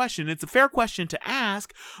that's the question. It's a fair question to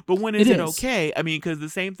ask, but when is it okay? I mean, because the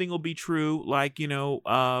same thing will be true, like,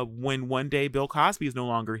 when one day Bill Cosby is no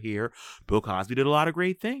longer here. Bill Cosby did a lot of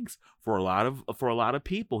great things for a lot of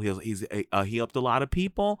people. He helped a lot of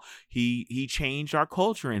people. He changed our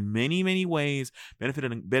culture in many, many ways,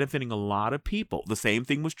 benefiting a lot of people. The same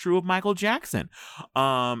thing was true of Michael Jackson,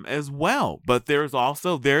 as well. But there's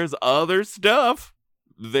other stuff.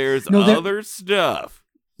 There is other stuff.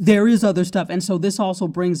 And so this also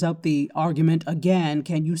brings up the argument again,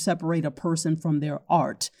 can you separate a person from their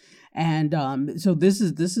art? And so this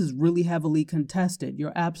is really heavily contested.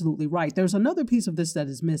 You're absolutely right. There's another piece of this that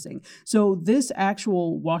is missing. So this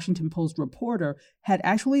actual Washington Post reporter had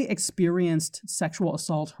actually experienced sexual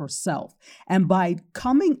assault herself. And by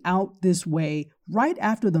coming out this way right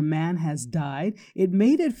after the man has died, it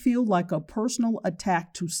made it feel like a personal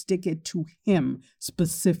attack to stick it to him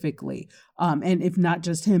specifically. And if not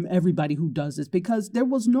just him, everybody who does this, because there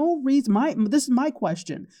was no reason. This is my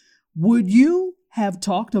question. Would you have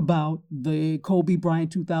talked about the Kobe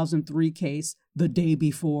Bryant 2003 case the day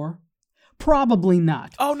before? Probably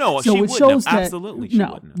not. Oh, no, so she it wouldn't shows have. That, absolutely, she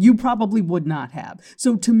no, wouldn't have. You probably would not have.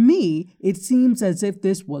 So to me, it seems as if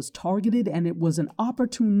this was targeted and it was an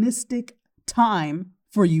opportunistic time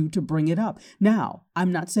for you to bring it up. Now,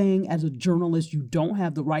 I'm not saying as a journalist you don't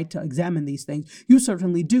have the right to examine these things. You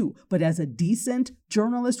certainly do. But as a decent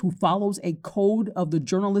journalist who follows a code of the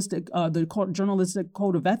journalistic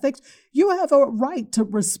code of ethics, you have a right to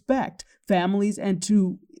respect families and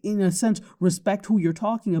to, in a sense, respect who you're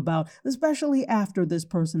talking about, especially after this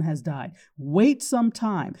person has died. Wait some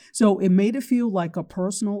time. So it made it feel like a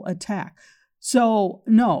personal attack. So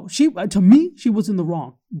no, to me, she was in the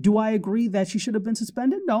wrong. Do I agree that she should have been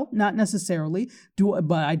suspended? No, not necessarily.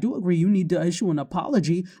 But I do agree you need to issue an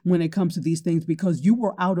apology when it comes to these things, because you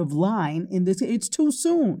were out of line in this. It's too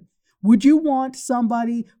soon. Would you want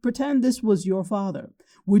somebody, pretend this was your father,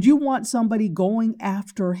 would you want somebody going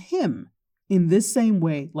after him in this same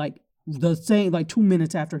way, like the same, like 2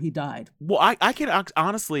 minutes after he died. Well, I can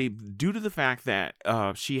honestly, due to the fact that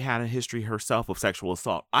she had a history herself of sexual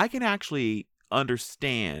assault, I can actually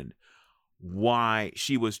understand why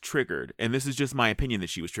she was triggered. And this is just my opinion that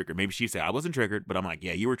she was triggered. Maybe she said I wasn't triggered, but I'm like,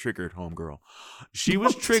 yeah, you were triggered, homegirl. She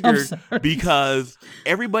was triggered because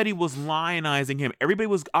everybody was lionizing him. Everybody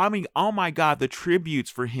was, I mean, oh my God, the tributes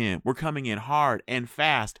for him were coming in hard and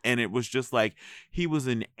fast. And it was just like, he was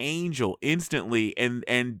an angel instantly.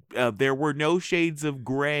 And there were no shades of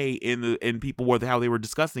gray in people were how they were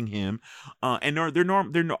discussing him. And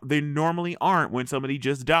they normally aren't when somebody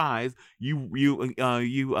just dies.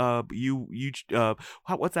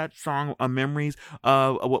 What's that song? Memories.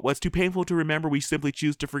 What's too painful to remember, we simply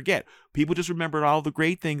choose to forget. People just remembered all the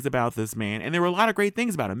great things about this man, and there were a lot of great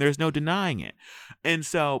things about him. There's no denying it. And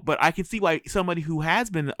so, but I can see why somebody who has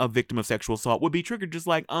been a victim of sexual assault would be triggered. Just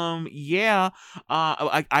like, I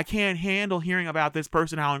can't handle hearing about this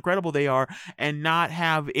person, how incredible they are, and not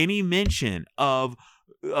have any mention of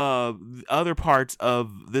other parts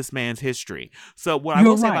of this man's history. So what I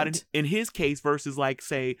will say about it in his case versus like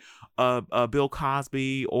say Bill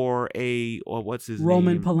Cosby or what's his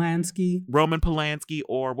Roman name? Roman Polanski,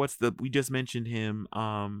 or we just mentioned him,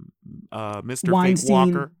 Mr. Weinstein.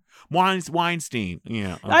 Fake Walker. Weinstein,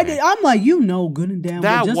 yeah. Okay. I'm like, good and damn well,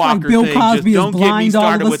 that just Walker like Bill thing, Cosby just is blind all of a sudden. Don't get me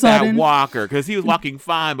started with that Walker, because he was walking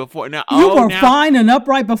fine before. Now you were fine and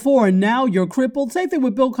upright before, and now you're crippled. Same thing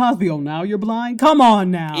with Bill Cosby. Oh, now you're blind. Come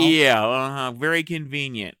on now. Yeah, very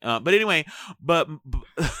convenient. But anyway, but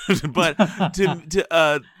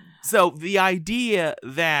so the idea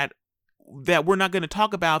that we're not going to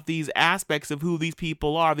talk about these aspects of who these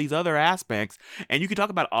people are, these other aspects, and you can talk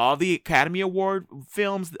about all the Academy Award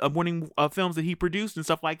films, winning films that he produced and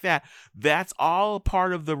stuff like that. That's all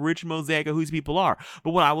part of the rich mosaic of who these people are.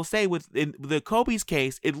 But what I will say in the Kobe's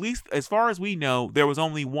case, at least as far as we know, there was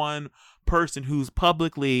only one person who's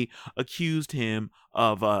publicly accused him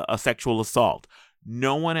of a sexual assault.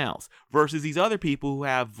 No one else. Versus these other people who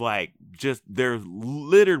have they're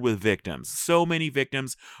littered with victims. So many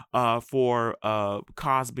victims for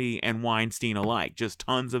Cosby and Weinstein alike. Just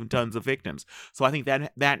tons of victims. So I think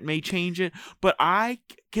that may change it. But I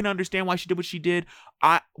can understand why she did what she did.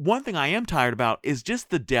 One thing I am tired about is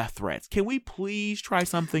just the death threats. Can we please try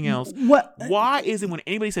something else? What? Why is it when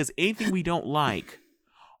anybody says anything we don't like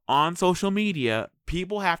on social media,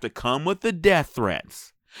 people have to come with the death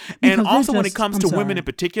threats? And also when it comes to women in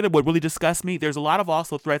particular, what really disgusts me, there's a lot of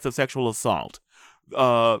also threats of sexual assault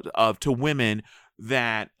to women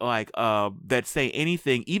that that say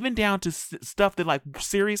anything, even down to stuff that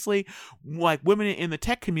seriously, like women in the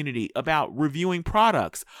tech community about reviewing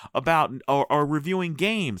products, about or reviewing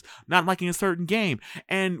games, not liking a certain game,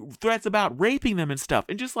 and threats about raping them and stuff,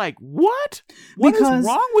 and just what is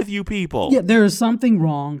wrong with you people? Yeah, there is something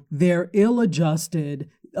wrong. They're ill-adjusted,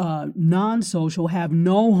 non-social, have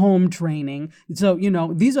no home training. So,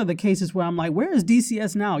 these are the cases where I'm like, where is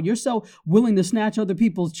DCS now? You're so willing to snatch other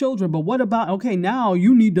people's children, but what about, okay, now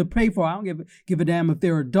you need to pay for it. I don't give a damn if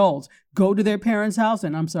they're adults. Go to their parents' house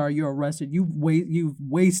and I'm sorry, you're arrested. You've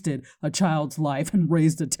wasted a child's life and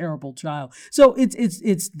raised a terrible child. So it's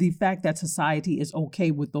the fact that society is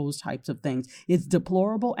okay with those types of things. It's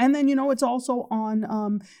deplorable. And then, it's also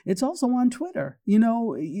on Twitter,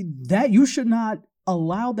 that you should not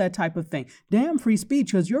allow that type of thing. Damn free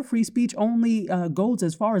speech, because your free speech only goes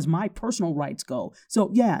as far as my personal rights go.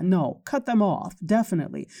 So cut them off,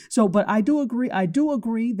 definitely. So, but I do agree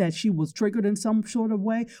that she was triggered in some sort of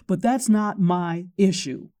way, but that's not my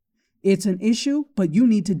issue. It's an issue, but you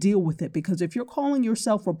need to deal with it, because if you're calling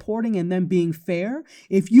yourself reporting and then being fair,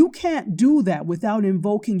 if you can't do that without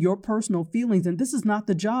invoking your personal feelings, then this is not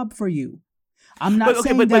the job for you. I'm not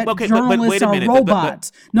saying that journalists are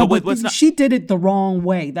robots. She did it the wrong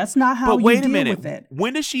way. That's not how you deal with it.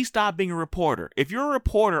 When does she stop being a reporter? If you're a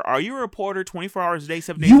reporter, are you a reporter 24 hours a day,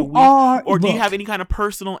 7 days a week? Or do you have any kind of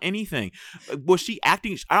personal anything? Was she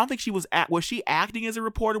acting? I don't think she was. Was she acting as a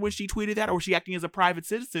reporter when she tweeted that? Or was she acting as a private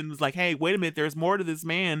citizen? It was like, hey, wait a minute, there's more to this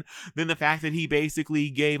man than the fact that he basically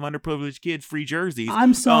gave underprivileged kids free jerseys.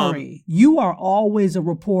 I'm sorry. You are always a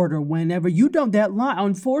reporter whenever you don't. That line,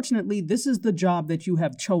 unfortunately, this is the job that you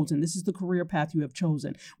have chosen. This is the career path you have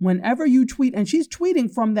chosen. Whenever you tweet, and she's tweeting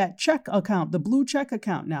from that check account, the blue check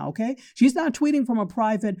account now, okay? She's not tweeting from a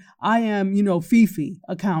private, I am, Fifi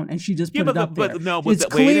account, and she just put it up there. It's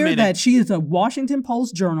clear that she is a Washington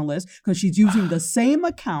Post journalist because she's using the same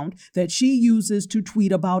account that she uses to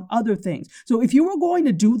tweet about other things. So if you were going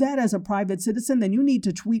to do that as a private citizen, then you need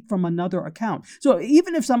to tweet from another account. So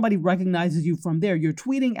even if somebody recognizes you from there, you're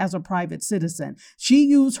tweeting as a private citizen. She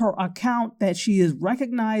used her account that she is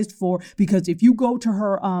recognized for, because if you go to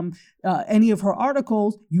her any of her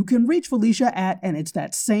articles, you can reach Felicia at, and it's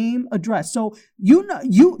that same address. So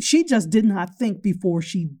she just did not think before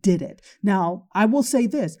she did it. Now, I will say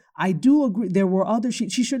this. I do agree there were other, she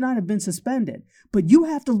should not have been suspended, but you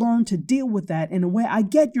have to learn to deal with that in a way. I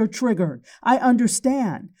get you're triggered. I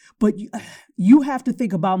understand, but you have to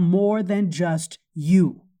think about more than just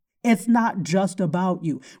you. It's not just about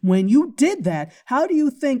you. When you did that, how do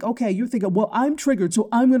you think, okay, you're thinking, well, I'm triggered, so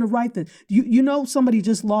I'm going to write this. You know, somebody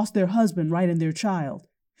just lost their husband, right, and their child.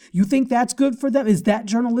 You think that's good for them? Is that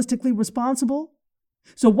journalistically responsible?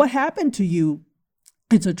 So what happened to you?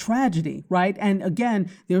 It's a tragedy, right? And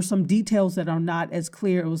again, there's some details that are not as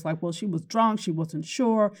clear. It was like, well, she was drunk, she wasn't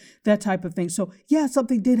sure, that type of thing. So yeah,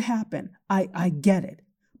 something did happen. I get it.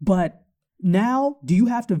 But now, do you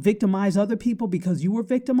have to victimize other people because you were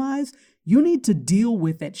victimized? You need to deal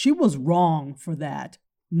with it. She was wrong for that.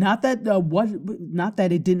 Not that not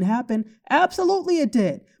that it didn't happen. Absolutely it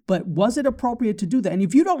did. But was it appropriate to do that? And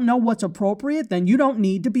if you don't know what's appropriate, then you don't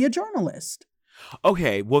need to be a journalist.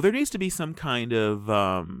 Okay, well, there needs to be some kind of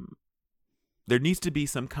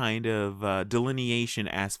delineation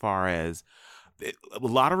as far as a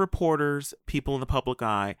lot of reporters, people in the public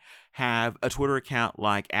eye, have a Twitter account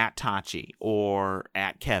like @Tachi or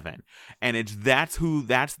 @Kevin, and that's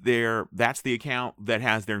the account that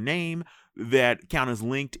has their name. That account is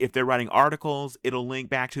linked. If they're writing articles, it'll link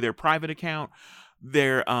back to their private account.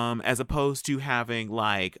 They're as opposed to having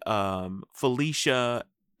like Felicia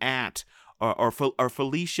or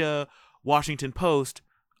Felicia Washington Post.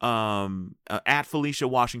 @Felicia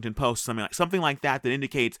Washington Post, something like that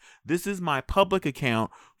indicates this is my public account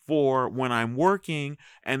for when I'm working,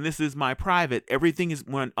 and this is my private. Everything is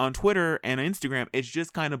on Twitter and Instagram. It's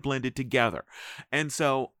just kind of blended together, and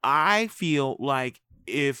so I feel like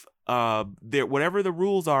if whatever the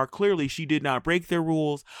rules are, clearly she did not break their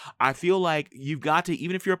rules. I feel like you've got to,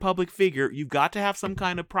 even if you're a public figure, you've got to have some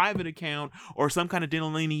kind of private account or some kind of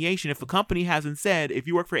delineation. If a company hasn't said, if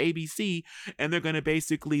you work for ABC and they're going to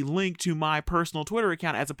basically link to my personal Twitter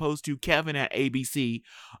account as opposed to Kevin @ABC,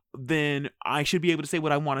 then I should be able to say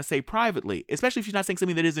what I want to say privately, especially if she's not saying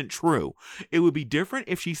something that isn't true. It would be different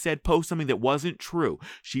if she said post something that wasn't true.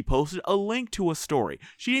 She posted a link to a story.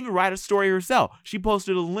 She didn't even write a story herself. She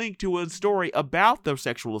posted a link to a story about the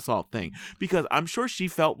sexual assault thing, because I'm sure she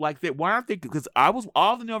felt like that. Why aren't they? Because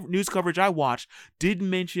all the news coverage I watched didn't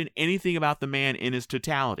mention anything about the man in his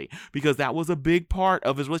totality, because that was a big part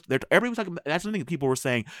of his list. Everybody was talking. That's the thing that people were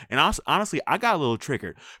saying, and honestly, I got a little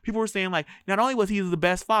triggered. People were saying like, not only was he the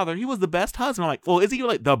best father, he was the best husband. I'm like, well, is he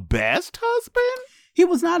like the best husband? He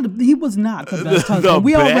was not the best husband.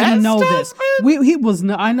 We already know this. He was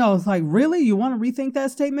not. I know. It's like, really? You want to rethink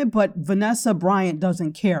that statement? But Vanessa Bryant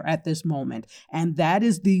doesn't care at this moment. And that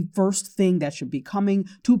is the first thing that should be coming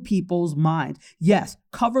to people's mind. Yes,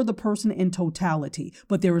 cover the person in totality,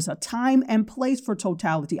 but there is a time and place for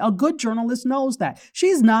totality. A good journalist knows that.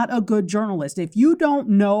 She's not a good journalist. If you don't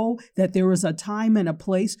know that there is a time and a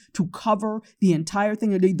place to cover the entire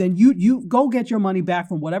thing, then you go get your money back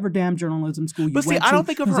from whatever damn journalism school you went to. I don't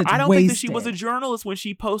think of her. I don't think that she was a journalist when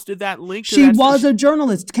she posted that link. She was a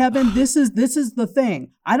journalist, Kevin. This is the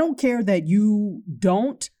thing. I don't care that you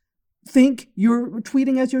don't think you're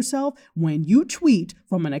tweeting as yourself. When you tweet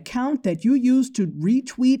from an account that you use to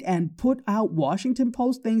retweet and put out Washington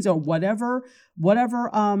Post things or whatever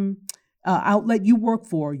outlet you work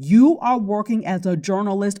for, you are working as a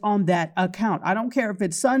journalist on that account. I don't care if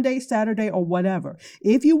it's Sunday, Saturday, or whatever.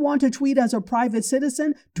 If you want to tweet as a private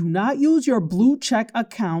citizen, do not use your blue check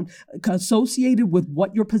account associated with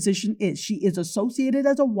what your position is. She is associated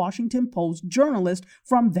as a Washington Post journalist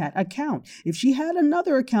from that account. If she had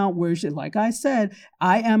another account where she, like I said,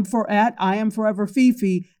 I am forever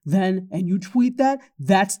Fifi, then, and you tweet that,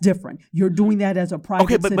 that's different. You're doing that as a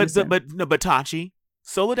private citizen. But Tachi,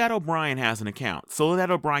 Soledad O'Brien has an account. Soledad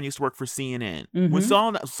O'Brien used to work for CNN. Mm-hmm. When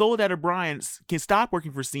Soledad O'Brien can stop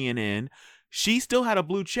working for CNN, she still had a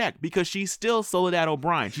blue check because she's still Soledad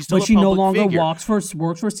O'Brien. She's still but she no longer works for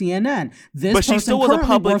CNN. But she still was a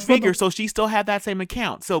public figure, so she still had that same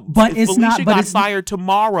account. So but if it's Felicia not, but got fired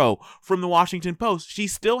tomorrow from the Washington Post, she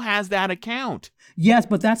still has that account. Yes,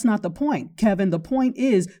 but that's not the point, Kevin. The point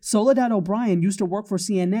is Soledad O'Brien used to work for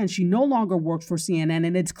CNN. She no longer works for CNN,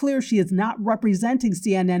 and it's clear she is not representing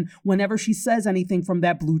CNN whenever she says anything from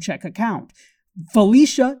that blue check account.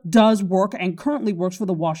 Felicia does work and currently works for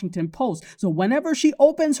the Washington Post. So whenever she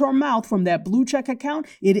opens her mouth from that blue check account,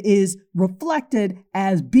 it is reflected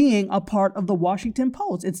as being a part of the Washington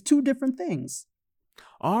Post. It's two different things.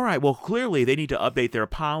 All right. Well, clearly they need to update their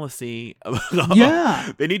policy.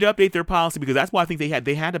 Yeah. They need to update their policy because that's why I think they had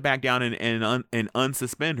to back down and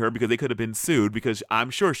unsuspend her because they could have been sued because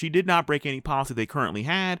I'm sure she did not break any policy they currently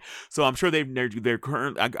had. So I'm sure they're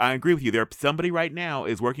current. I agree with you. Somebody right now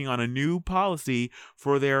is working on a new policy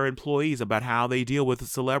for their employees about how they deal with the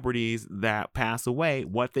celebrities that pass away,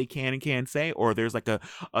 what they can and can't say, or there's like a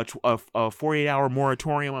 48-hour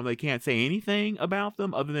moratorium on they can't say anything about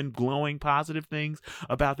them other than glowing positive things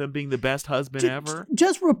about them being the best husband ever.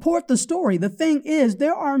 Just report the story. The thing is,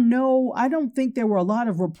 I don't think there were a lot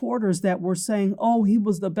of reporters that were saying, oh, he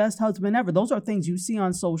was the best husband ever. Those are things you see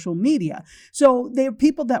on social media. So there are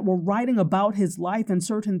people that were writing about his life and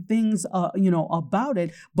certain things, about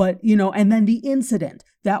it. But, and then the incident,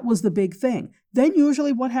 that was the big thing. Then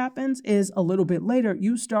usually what happens is a little bit later,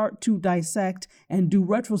 you start to dissect and do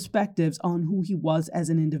retrospectives on who he was as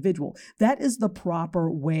an individual. That is the proper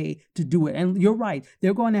way to do it. And you're right.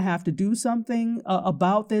 They're going to have to do something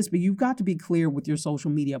about this, but you've got to be clear with your social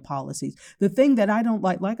media policies. The thing that I don't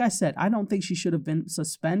like I said, I don't think she should have been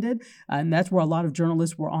suspended. And that's where a lot of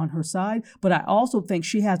journalists were on her side. But I also think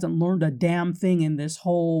she hasn't learned a damn thing in this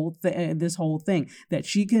whole thing, that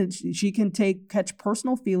she can catch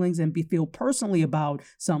personal feelings and feel personally about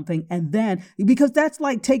something, and then because that's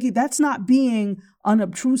not being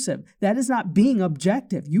unobtrusive, that is not being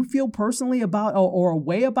objective. You feel personally about or a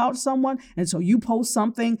way about someone, and so you post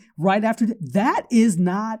something right after that is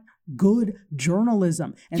not good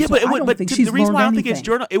journalism. And so I don't think she's the reason why I don't think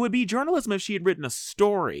anything. it would be journalism if she had written a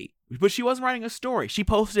story, but she wasn't writing a story. She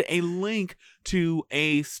posted a link to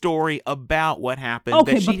a story about what happened.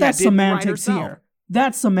 Okay, that she but that's didn't write semantics herself. here.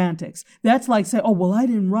 That's semantics. That's like saying, oh, well, I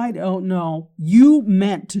didn't write. Oh, no, you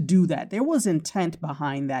meant to do that. There was intent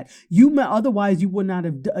behind that. Otherwise, you would not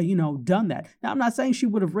have, done that. Now, I'm not saying she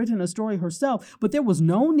would have written a story herself, but there was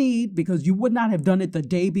no need because you would not have done it the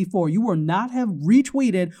day before. You would not have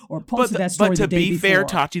retweeted or posted that story the day before. But to be fair,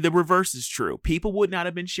 Tati, the reverse is true. People would not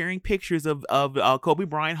have been sharing pictures of Kobe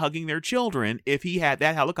Bryant hugging their children if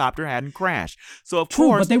that helicopter hadn't crashed. So, of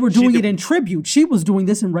course. But they were doing it in tribute. She was doing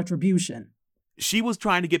this in retribution. She was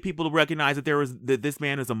trying to get people to recognize that this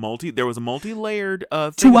man is there was a multi-layered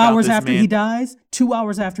thing 2 hours about after he dies. 2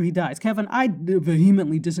 hours after he dies. Kevin, I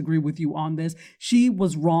vehemently disagree with you on this. She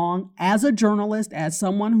was wrong as a journalist, as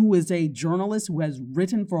someone who is a journalist who has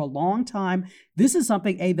written for a long time. This is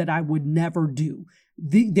something, that I would never do.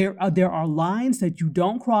 There are lines that you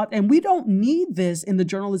don't cross, and we don't need this in the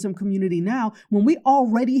journalism community now when we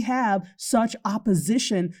already have such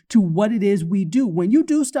opposition to what it is we do. When you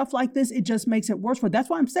do stuff like this, it just makes it worse for her. That's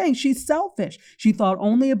why I'm saying she's selfish. She thought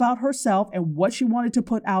only about herself and what she wanted to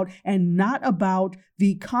put out and not about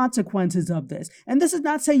the consequences of this. And this is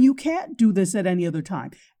not saying you can't do this at any other time.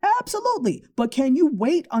 Absolutely. But can you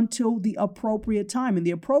wait until the appropriate time? And the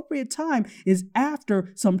appropriate time is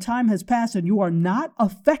after some time has passed and you are not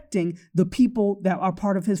affecting the people that are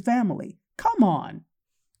part of his family. Come on.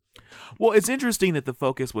 Well, it's interesting that the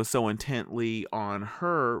focus was so intently on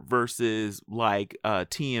her versus like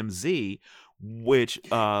TMZ, which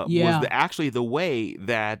was actually the way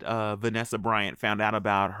that Vanessa Bryant found out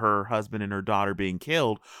about her husband and her daughter being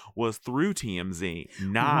killed was through TMZ,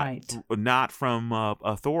 not from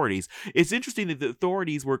authorities. It's interesting that the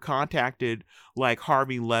authorities were contacted like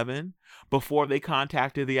Harvey Levin before they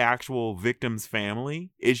contacted the actual victim's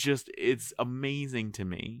family. It's amazing to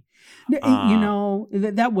me.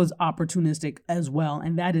 That was opportunistic as well.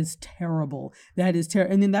 And that is terrible. That is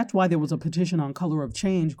terrible. And then that's why there was a petition on Color of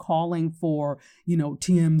Change calling for,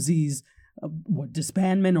 TMZ's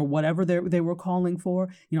disbandment or whatever they were calling for,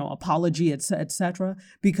 apology, et cetera.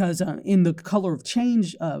 Because in the Color of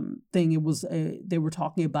Change thing, it was they were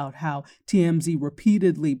talking about how TMZ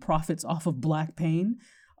repeatedly profits off of Black pain.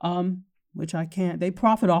 Which I can't. They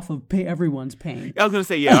profit off of everyone's pain. I was going to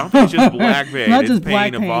say, I don't think it's just black pain. Not it's just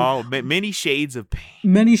black pain of all, many shades of pain.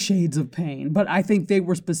 Many shades of pain. But I think they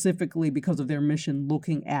were specifically, because of their mission,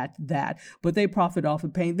 looking at that. But they profit off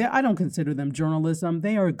of pain. I don't consider them journalism.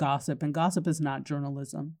 They are gossip, and gossip is not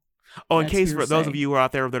journalism. Oh, in case for those of you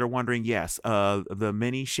out there that are wondering, yes, the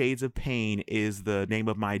Many Shades of Pain is the name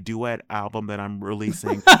of my duet album that I'm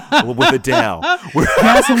releasing with Adele.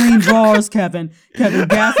 Gasoline drawers, Kevin,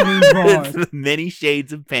 gasoline drawers. It's Many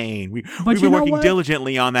Shades of Pain. We've been working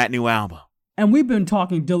diligently on that new album. And we've been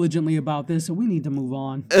talking diligently about this, so we need to move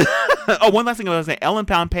on. One last thing I was going to say. Ellen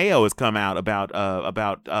Pompeo has come out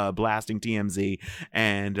about blasting TMZ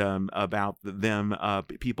and about them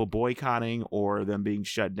people boycotting or them being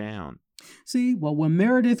shut down. See, well, when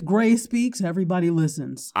Meredith Grey speaks, everybody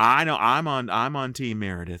listens. I know. I'm on Team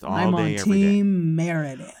Meredith all I'm day, on every day. Team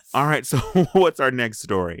Meredith. All right. So what's our next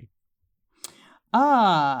story?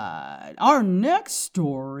 Our next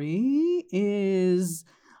story is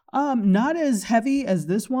not as heavy as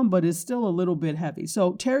this one, but is still a little bit heavy.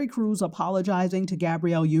 So Terry Crews apologizing to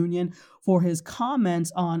Gabrielle Union for his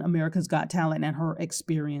comments on America's Got Talent and her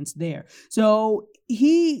experience there. So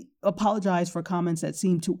he apologized for comments that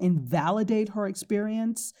seemed to invalidate her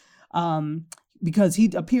experience, because he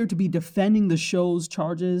appeared to be defending the show's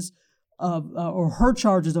charges of, or her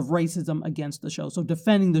charges of racism against the show. So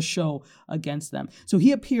defending the show against them. So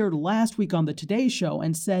he appeared last week on the Today Show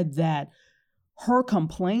and said that her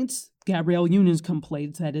complaints, Gabrielle Union's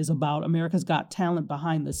complaints, that is about America's Got Talent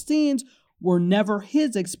behind the scenes, were never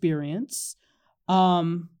his experience.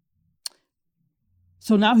 So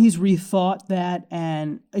now he's rethought that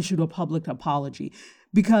and issued a public apology.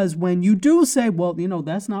 Because when you do say, well,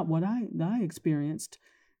 that's not what I experienced,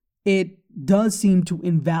 it does seem to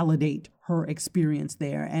invalidate her experience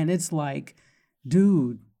there. And it's like,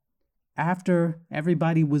 dude, after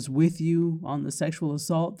everybody was with you on the sexual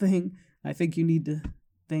assault thing, I think you need to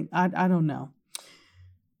think, I don't know.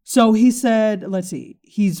 So he said, let's see,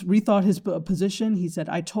 he's rethought his position. He said,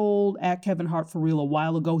 I told at Kevin Hart for real a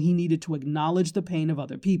while ago he needed to acknowledge the pain of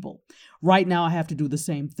other people. Right now, I have to do the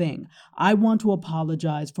same thing. I want to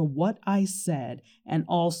apologize for what I said and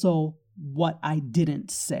also what I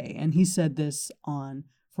didn't say. And he said this on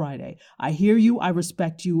Friday. I hear you, I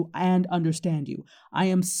respect you, and understand you. I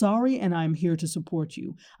am sorry, and I am here to support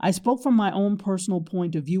you. I spoke from my own personal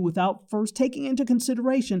point of view without first taking into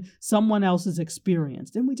consideration someone else's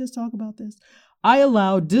experience. Didn't we just talk about this? I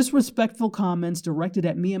allowed disrespectful comments directed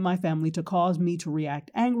at me and my family to cause me to react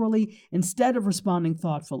angrily instead of responding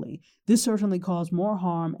thoughtfully. This certainly caused more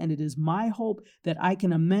harm, and it is my hope that I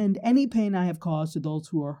can amend any pain I have caused to those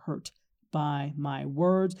who are hurt by my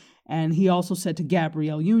words. And he also said to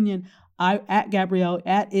Gabrielle Union, at Gabrielle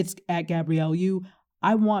U,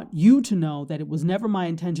 I want you to know that it was never my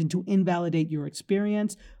intention to invalidate your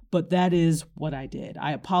experience, but that is what I did.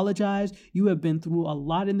 I apologize. You have been through a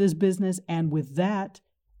lot in this business, and with that,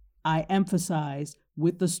 I empathize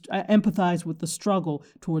with the struggle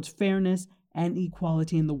towards fairness and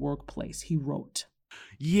equality in the workplace, he wrote.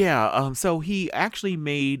 Yeah, so he actually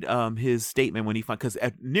made his statement when because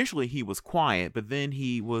initially he was quiet, but then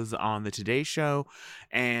he was on the Today Show,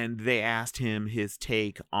 and they asked him his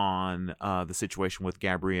take on the situation with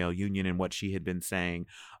Gabrielle Union and what she had been saying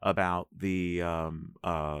about the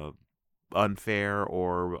unfair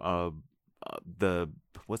or the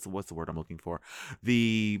what's the word I'm looking for,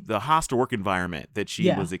 the hostile work environment that she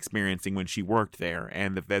was experiencing when she worked there,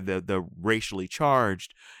 and the racially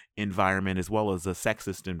charged environment as well as a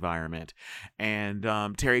sexist environment. And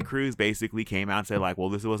Terry Crews basically came out and said, like, well,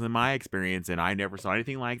 this wasn't my experience and I never saw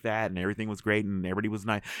anything like that and everything was great and everybody was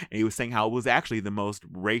nice. And he was saying how it was actually the most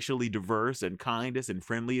racially diverse and kindest and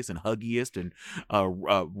friendliest and huggiest and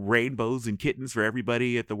rainbows and kittens for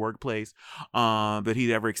everybody at the workplace that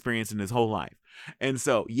he'd ever experienced in his whole life. And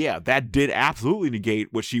so, yeah, that did absolutely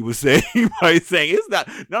negate what she was saying by saying it's not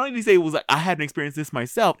only did he say it was like, I hadn't experienced this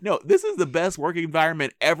myself. No, this is the best working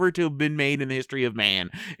environment ever to have been made in the history of man,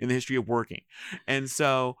 in the history of working. And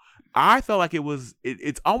so I felt like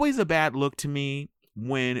it's always a bad look to me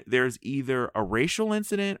when there's either a racial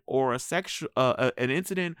incident or an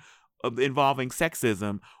incident involving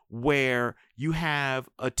sexism where you have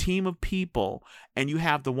a team of people and you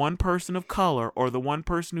have the one person of color or the one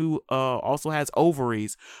person who also has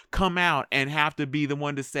ovaries come out and have to be the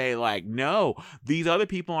one to say, like, no, these other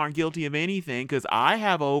people aren't guilty of anything because I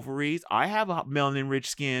have ovaries, I have a melanin-rich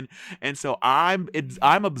skin, and so I'm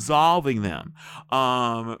absolving them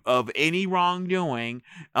of any wrongdoing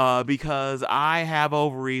because I have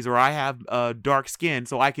ovaries or I have dark skin,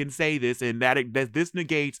 so I can say this, and that this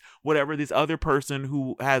negates whatever this other person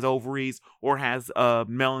who has ovaries or has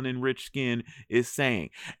melanin-rich skin is saying.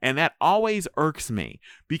 And that always irks me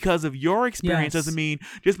because of your experience. Doesn't mean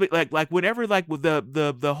just like whenever, like with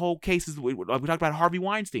the whole cases we talked about Harvey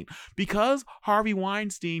Weinstein, because Harvey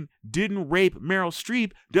Weinstein didn't rape Meryl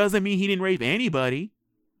Streep doesn't mean he didn't rape anybody.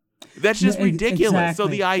 That's just ridiculous. Exactly. So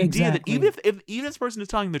the idea that even if this person is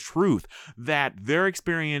telling the truth, that their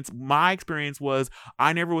experience, my experience was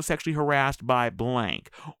I never was sexually harassed by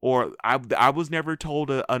blank, or I was never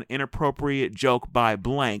told an inappropriate joke by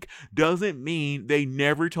blank, doesn't mean they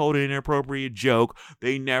never told an inappropriate joke.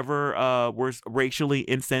 They never were racially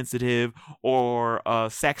insensitive or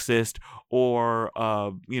sexist or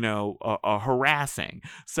harassing.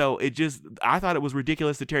 So I thought it was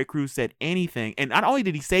ridiculous that Terry Crews said anything, and not only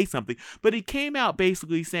did he say something, but he came out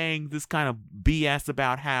basically saying this kind of BS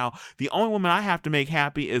about how the only woman I have to make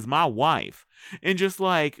happy is my wife, and just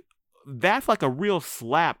like that's like a real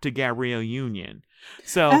slap to Gabrielle Union.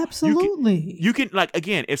 So Absolutely. you can like,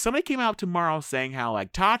 again, if somebody came out tomorrow saying how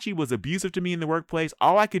like Tachi was abusive to me in the workplace,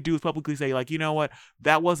 all I could do is publicly say like, you know what,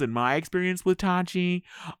 that wasn't my experience with Tachi.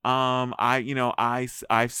 I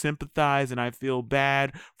sympathize and I feel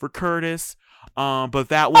bad for Curtis. But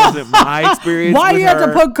that wasn't my experience. Why do you have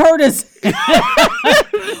to put Curtis?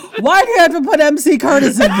 Why do you have to put MC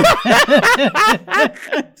Curtis in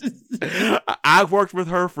there? I've worked with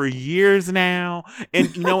her for years now,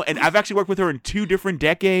 and and I've actually worked with her in 2 different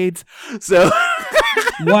decades. So,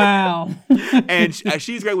 wow. And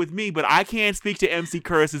she's great with me, but I can't speak to MC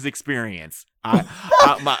Curtis's experience.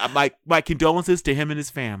 My condolences to him and his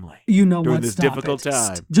family. You know during what? this Stop difficult it.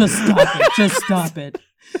 time. Just stop it. Just stop it.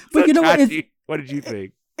 But So, you know what? Tachi, what did you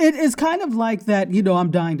think? It is kind of like that,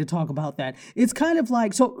 I'm dying to talk about that. It's kind of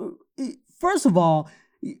like, so first of all,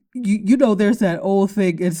 there's that old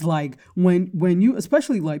thing. It's like when you,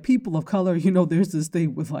 especially like people of color, there's this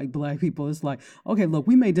thing with like black people. It's like, okay, look,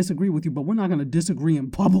 we may disagree with you, but we're not going to disagree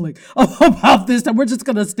in public about this. And we're just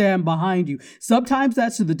going to stand behind you. Sometimes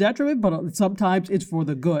that's to the detriment, but sometimes it's for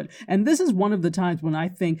the good. And this is one of the times when I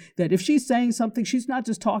think that if she's saying something, she's not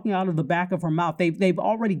just talking out of the back of her mouth. They've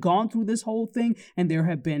already gone through this whole thing, and there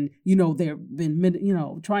have been,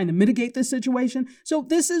 trying to mitigate this situation. So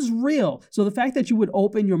this is real. So the fact that you would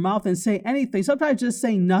open your mouth and say anything, sometimes just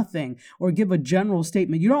say nothing or give a general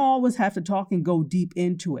statement. You don't always have to talk and go deep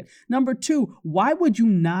into it. Number 2, why would you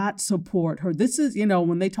not support her? This is,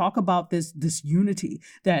 when they talk about this unity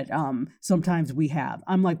that sometimes we have,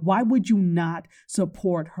 I'm like, why would you not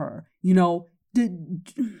support her?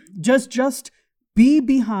 Just be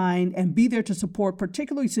behind and be there to support,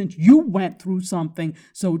 particularly since you went through something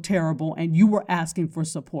so terrible and you were asking for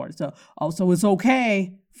support. So also it's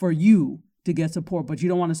okay for you to get support, but you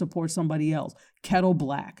don't want to support somebody else. Kettle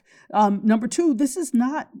black. Number 2, this is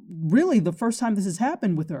not really the first time this has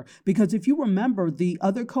happened with her, because if you remember the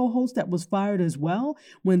other co-host that was fired as well,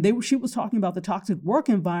 when she was talking about the toxic work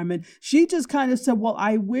environment, she just kind of said, well,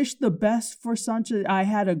 I wish the best for Sancha. I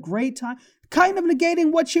had a great time. Kind of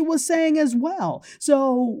negating what she was saying as well.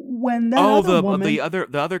 So when that other woman, the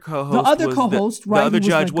other co-host, right, the other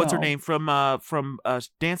judge, what's her name from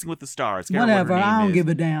Dancing with the Stars? Whatever, I don't give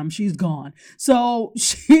a damn. She's gone. So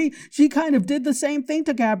she kind of did the same thing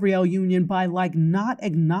to Gabrielle Union by like not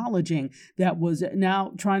acknowledging that, was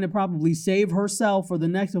now trying to probably save herself for the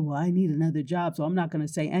next. Well, I need another job, so I'm not going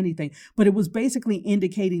to say anything. But it was basically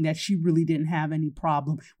indicating that she really didn't have any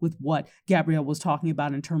problem with what Gabrielle was talking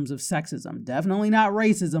about in terms of sexism. Definitely not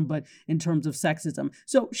racism, but in terms of sexism.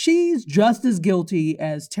 So she's just as guilty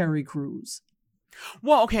as Terry Crews.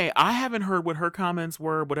 Well, okay, I haven't heard what her comments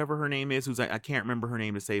were, whatever her name is, I can't remember her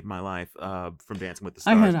name to save my life, from Dancing with the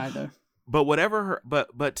Stars. I hadn't either. But whatever her,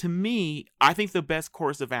 but to me, I think the best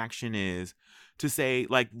course of action is to say,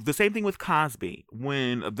 like, the same thing with Cosby.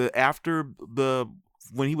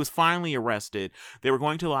 When he was finally arrested, they were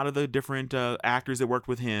going to a lot of the different actors that worked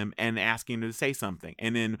with him and asking him to say something.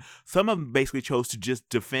 And then some of them basically chose to just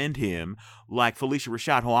defend him, like Felicia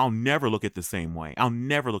Rashad, who I'll never look at the same way. I'll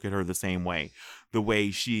never look at her the same way, the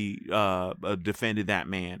way she defended that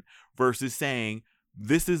man, versus saying,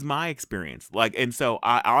 this is my experience. Like, and so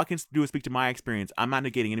all I can do is speak to my experience. I'm not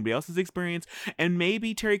negating anybody else's experience. And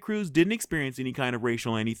maybe Terry Crews didn't experience any kind of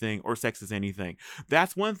racial anything or sexist anything.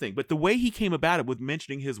 That's one thing. But the way he came about it with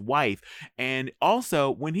mentioning his wife, and also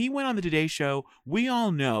when he went on the Today Show, we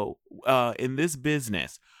all know in this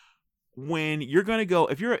business, when you're going to go,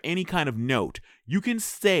 if you're any kind of note, you can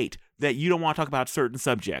state that you don't want to talk about certain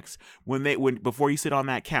subjects. Before you sit on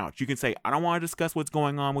that couch, you can say, I don't want to discuss what's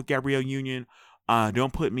going on with Gabrielle Union.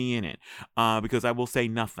 Don't put me in it, because I will say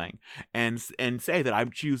nothing, and say that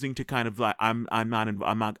I'm choosing to kind of like I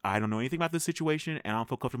don't know anything about this situation, and I don't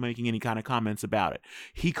feel comfortable making any kind of comments about it.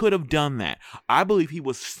 He could have done that. I believe he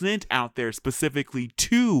was sent out there specifically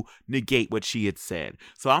to negate what she had said.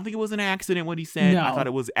 So I don't think it was an accident what he said. No. I thought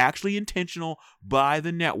it was actually intentional by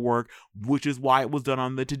the network, which is why it was done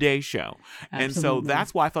on the Today Show. Absolutely. And so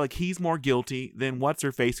that's why I felt like he's more guilty than what's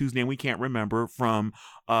her face, whose name we can't remember, from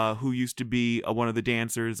who used to be one of the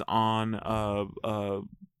dancers on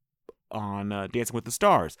Dancing with the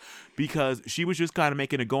Stars, because she was just kind of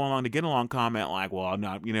making a go along to get along comment like, well, I'm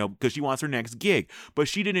not, because she wants her next gig, but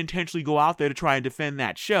she didn't intentionally go out there to try and defend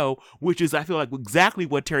that show, which is, I feel like, exactly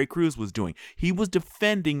what Terry Crews was doing. He was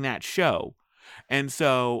defending that show. And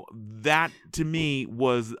so that, to me,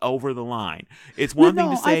 was over the line. It's one thing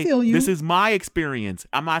to say, this is my experience.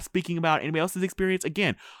 I'm not speaking about anybody else's experience.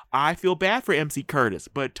 Again, I feel bad for MC Curtis,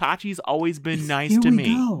 but Tachi's always been nice to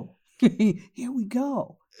me. Here we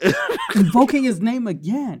go. Invoking his name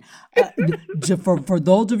again. For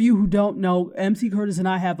those of you who don't know, MC Curtis and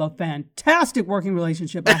I have a fantastic working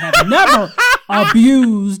relationship. I have never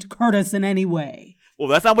abused Curtis in any way. Well,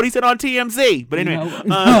 that's not what he said on TMZ. But anyway.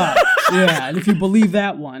 Yeah, and if you believe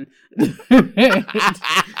that one.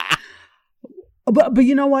 But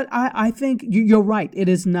you know what? I think you're right. It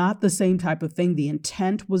is not the same type of thing. The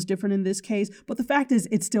intent was different in this case. But the fact is,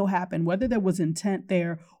 it still happened. Whether there was intent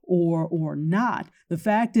there or not, the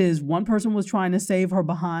fact is one person was trying to save her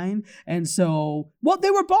behind. And so, well,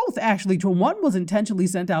 they were both actually. One was intentionally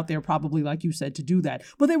sent out there, probably like you said, to do that.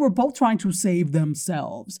 But they were both trying to save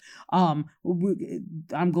themselves. I'm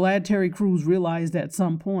glad Terry Crews realized at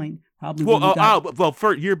some point.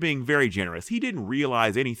 You're being very generous. He didn't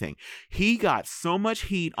realize anything. He got so much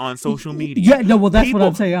heat on social media. Yeah, no, well, that's what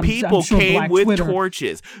I'm saying. People sure came Black with Twitter.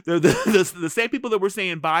 torches. The same people that were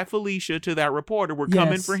saying bye Felicia to that reporter were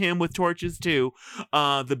coming for him with torches too.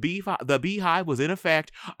 The Beehive was in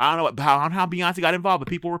effect. I don't know how Beyonce got involved, but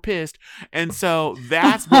people were pissed, and so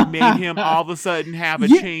that's what made him all of a sudden have a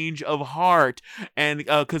change of heart. And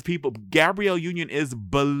because Gabrielle Union is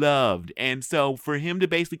beloved, and so for him to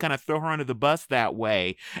basically kind of throw her under the bus that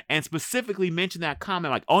way, and specifically mention that comment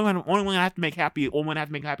like, only one I have to make happy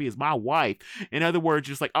is my wife. In other words,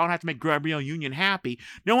 just like, I don't have to make Gabrielle Union happy.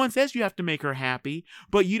 No one says you have to make her happy,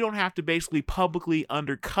 but you don't have to basically publicly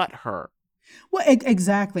undercut her. Well,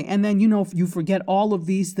 exactly. And then, you forget all of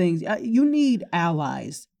these things. You need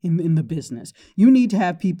allies in the business. You need to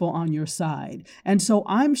have people on your side. And so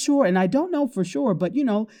I'm sure, and I don't know for sure, but,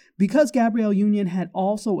 because Gabrielle Union had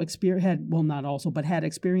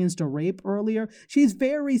experienced a rape earlier, she's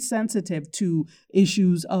very sensitive to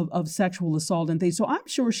issues of sexual assault and things. So I'm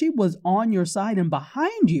sure she was on your side and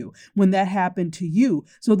behind you when that happened to you.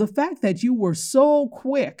 So the fact that you were so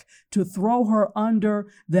quick to throw her under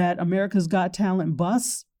that America's Got Talent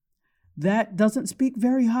bus, that doesn't speak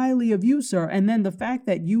very highly of you, sir. And then the fact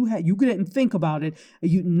that you didn't think about it,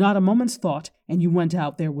 not a moment's thought, and you went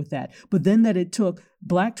out there with that. But then that it took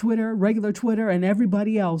Black Twitter, regular Twitter, and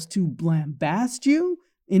everybody else to blambast you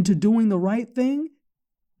into doing the right thing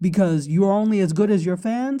because you're only as good as your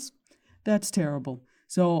fans, that's terrible.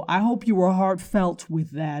 So I hope you were heartfelt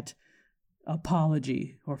with that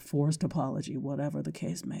apology or forced apology, whatever the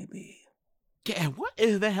case may be. Yeah, what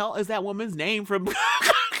is the hell is that woman's name from?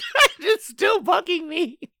 It's still bugging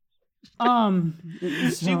me.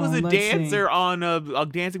 She was a dancer on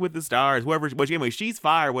Dancing with the Stars. Anyway, she's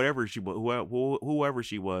fired. Whoever she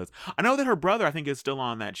was. I know that her brother, I think, is still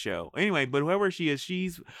on that show. Anyway, but whoever she is,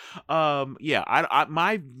 she's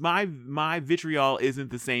my vitriol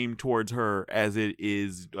isn't the same towards her as it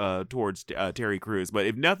is towards Terry Crews. But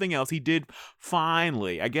if nothing else, he did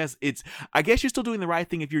finally. I guess you're still doing the right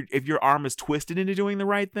thing if your arm is twisted into doing the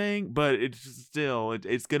right thing. But it's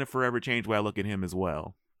gonna forever change the way I look at him as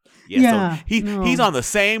well. Yeah, so he's on the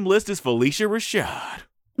same list as Felicia Rashad.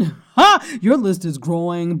 Your list is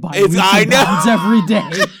growing by leaps and bounds every day.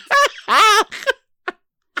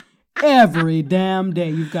 Every damn day,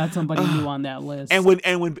 you've got somebody new on that list. And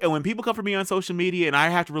when people come for me on social media, and I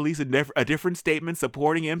have to release a different statement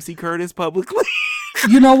supporting MC Curtis publicly,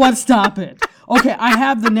 you know what? Stop it. Okay, I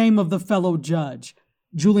have the name of the fellow judge.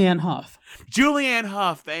 Julianne Hough. Julianne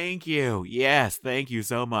Hough, thank you. Yes, thank you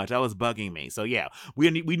so much. That was bugging me. So yeah, we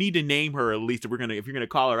need to name her at least. If you're gonna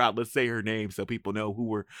call her out, let's say her name so people know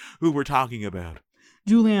who we're talking about.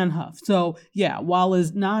 Julianne Hough. So yeah, while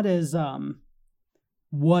is not as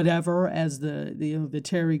whatever as the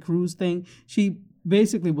Terry Crews thing, she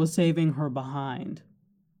basically was saving her behind.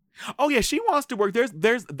 Oh yeah, she wants to work.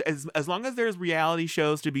 There's as long as there's reality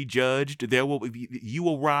shows to be judged, you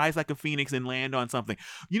will rise like a phoenix and land on something.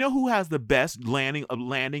 You know who has the best landing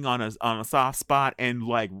on a soft spot and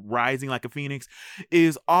like rising like a phoenix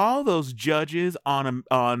is all those judges on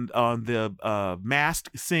the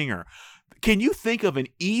Masked Singer. Can you think of an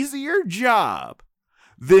easier job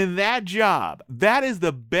than that job? That is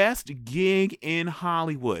the best gig in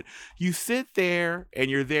Hollywood. You sit there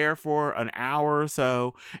and you're there for an hour or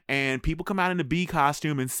so, and people come out in a bee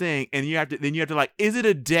costume and sing, and you have to like, is it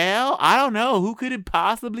Adele? I don't know. Who could it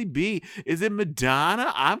possibly be? Is it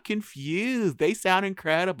Madonna? I'm confused. They sound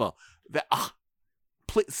incredible.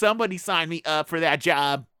 Please, somebody sign me up for that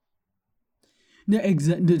job.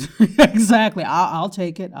 Exactly. I'll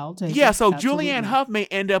take it. Yeah, so absolutely. Julianne Hough may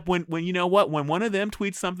end up when one of them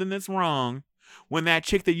tweets something that's wrong, when that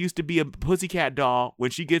chick that used to be a pussycat doll,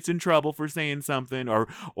 when she gets in trouble for saying something, or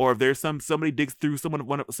if there's somebody digs through some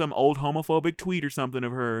old homophobic tweet or something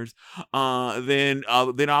of hers, then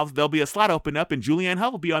there'll be a slot open up and Julianne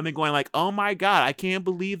Hough will be on there going like, oh my God, I can't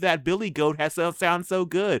believe that Billy Goat sounds so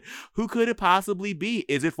good. Who could it possibly be?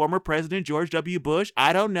 Is it former President George W. Bush?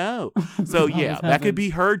 I don't know. So yeah, that could be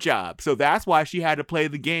her job. So that's why she had to play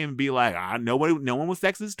the game and be like, no one was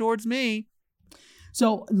sexist towards me.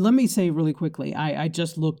 So let me say really quickly, I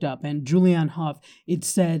just looked up, and Julianne Hough, it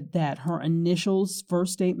said that her initials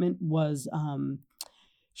first statement was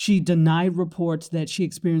she denied reports that she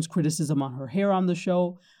experienced criticism on her hair on the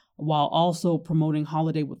show while also promoting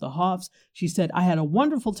Holiday with the Hoffs. She said, I had a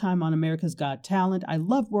wonderful time on America's Got Talent. I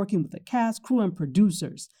love working with the cast, crew, and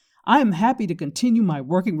producers. I am happy to continue my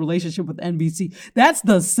working relationship with NBC. That's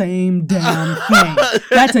the same damn thing.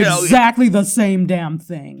 That's exactly the same damn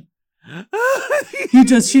thing. She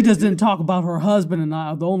just didn't talk about her husband, and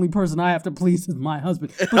the only person I have to please is my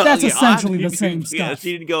husband. But that's essentially the same stuff. Yeah,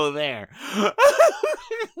 she didn't go there.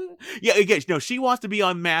 Yeah, again, no, she wants to be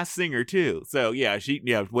on Masked Singer too. So yeah,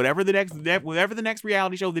 whatever the next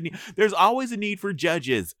reality show, there's always a need for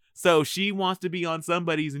judges. So she wants to be on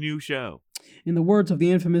somebody's new show. In the words of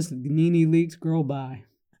the infamous Nene Leakes, girl, bye.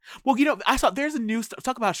 Well, I saw there's a new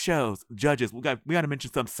talk about shows, judges. We got to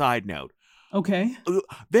mention some side note. Okay.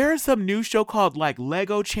 There's some new show called like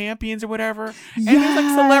Lego Champions or whatever. And there's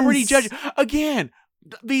like celebrity judges. Again,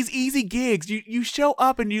 these easy gigs. You show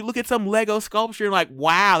up and you look at some Lego sculpture and like,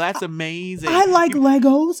 wow, that's amazing. I like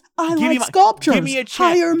Legos. I like sculptures. Give me a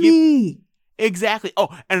check. Hire me. Exactly. Oh,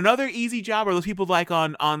 and another easy job are those people like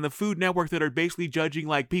on the Food Network that are basically judging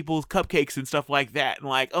like people's cupcakes and stuff like that. And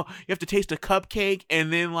like, oh, you have to taste a cupcake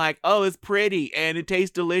and then like, oh, it's pretty and it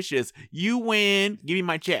tastes delicious. You win. Give me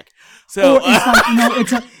my check. So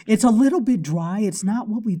it's like, it's a little bit dry. It's not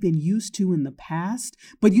what we've been used to in the past.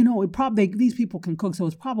 But these people can cook, so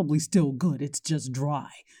it's probably still good. It's just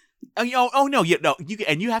dry. You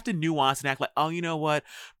have to nuance and act like, oh, you know what?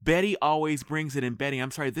 Betty always brings it in. Betty,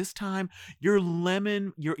 I'm sorry, this time your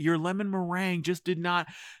lemon meringue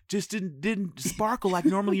didn't sparkle like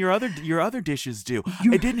normally your other dishes do.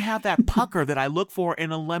 It didn't have that pucker that I look for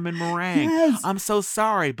in a lemon meringue. Yes. I'm so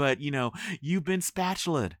sorry, but you've been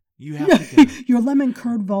spatulaed. You have to go. Your lemon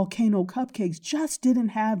curd volcano cupcakes just didn't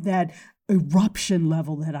have that eruption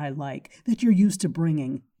level that I like, that you're used to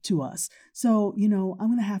bringing to us. So, I'm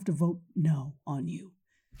going to have to vote no on you.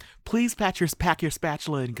 Please pack your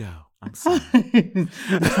spatula and go. I'm sorry.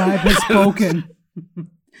 The tribe has spoken.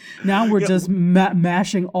 Now we're just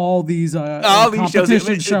mashing all these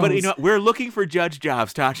competition shows. But we're looking for judge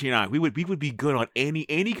jobs, Tachi and I. We would be good on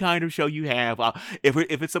any kind of show you have. If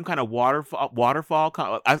it's some kind of waterfall.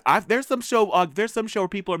 There's some show where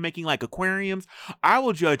people are making like aquariums. I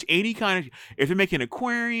will judge any kind of, if they're making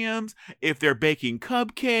aquariums, if they're baking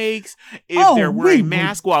cupcakes, if they're wearing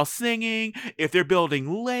masks while singing, if they're building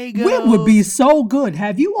Legos. It would be so good.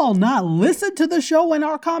 Have you all not listened to the show and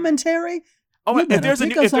our commentary? Oh, if there's a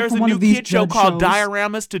new kid show called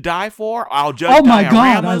Dioramas to Die For, I'll judge. Oh my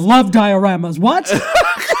God, I love dioramas. What?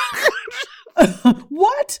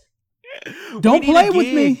 What? Don't play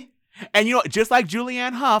with me. And just like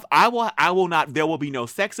Julianne Hough, I will not. There will be no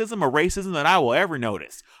sexism or racism that I will ever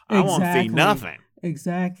notice. I won't see nothing.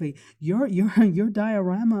 Exactly. Your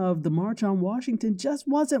diorama of the March on Washington just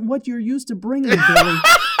wasn't what you're used to bringing, Billy.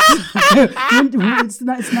 It's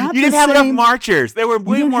not you didn't have enough marchers. There were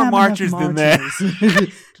way more marchers than that.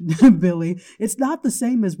 Billy, it's not the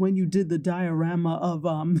same as when you did the diorama of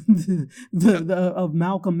of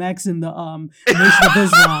Malcolm X in the Nation of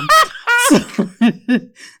Islam.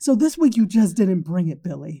 So this week you just didn't bring it,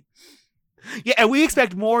 Billy. Yeah, and we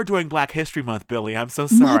expect more during Black History Month, Billy. I'm so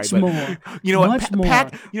sorry. Much more. You know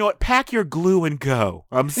what? Pack your glue and go.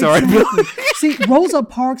 I'm sorry, exactly. See, Rosa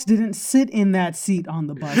Parks didn't sit in that seat on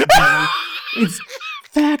the bus, Billy. It's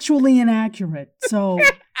factually inaccurate. So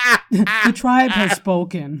the tribe has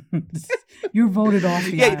spoken. You're voted off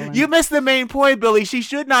the island. You missed the main point, Billy. She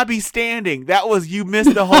should not be standing. You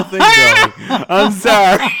missed the whole thing, Billy. I'm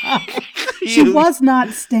sorry. She was not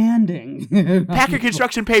standing. Pack your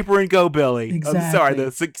construction paper and go, Billy. Exactly. I'm sorry.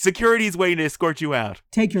 The security is waiting to escort you out.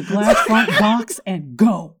 Take your glass front box and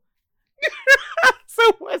go.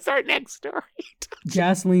 So what's our next story?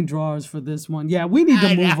 Gasoline drawers for this one. Yeah, we need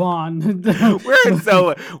to move on.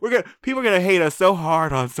 People are gonna hate us so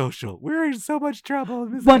hard on social. We're in so much trouble.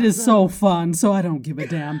 But it's so fun, so I don't give a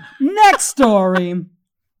damn. Next story.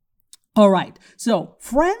 All right, so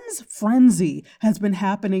Friends Frenzy has been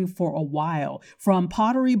happening for a while. From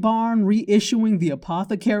Pottery Barn reissuing the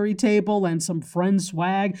Apothecary Table and some Friends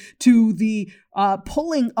swag to the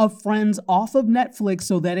pulling of Friends off of Netflix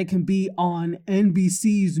so that it can be on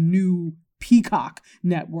NBC's new Peacock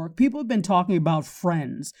network. People have been talking about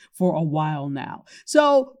Friends for a while now.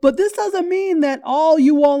 So, but this doesn't mean that all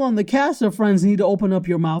you all on the cast of Friends need to open up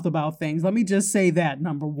your mouth about things. Let me just say that,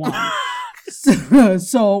 number one.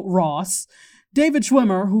 So Ross, David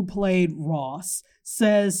Schwimmer, who played Ross,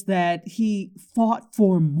 says that he fought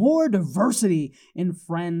for more diversity in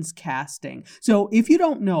Friends casting. So if you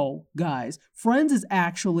don't know, guys, Friends is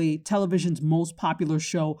actually television's most popular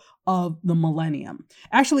show of the millennium.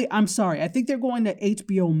 Actually, I'm sorry. I think they're going to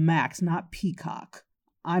HBO Max, not Peacock.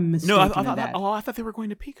 I'm mistaken. No, I thought they were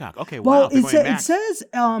going to Peacock. Okay, well, wow. it says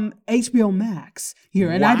HBO Max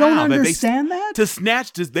here, and I don't understand that. To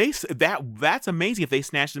snatch, that's amazing. If they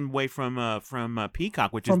snatched them away from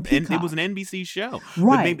Peacock, which From Peacock. It was an NBC show,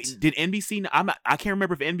 Right? But maybe did NBC? I can't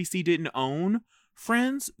remember if NBC didn't own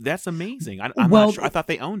Friends. That's amazing. I'm not sure. I thought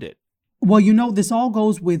they owned it. Well, this all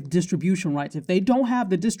goes with distribution rights. If they don't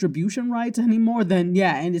have the distribution rights anymore, then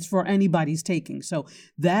yeah, and it's for anybody's taking. So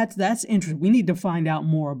that's interesting. We need to find out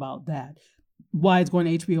more about that. Why it's going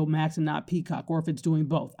to HBO Max and not Peacock, or if it's doing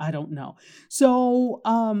both. I don't know. So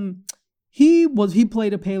he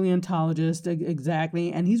played a paleontologist,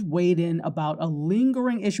 exactly, and he's weighed in about a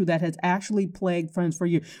lingering issue that has actually plagued Friends for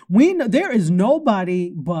years. We know there is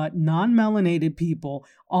nobody but non-melanated people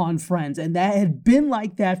on Friends, and that had been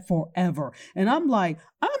like that forever. And I'm like,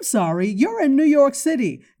 I'm sorry, you're in New York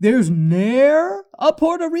City. There's ne'er a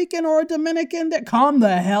Puerto Rican or a Dominican that calm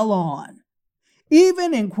the hell on.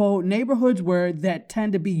 Even in, quote, neighborhoods where that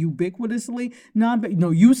tend to be ubiquitously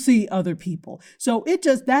you see other people. So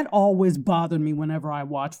that always bothered me whenever I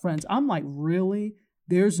watch Friends. I'm like, really?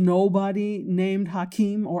 There's nobody named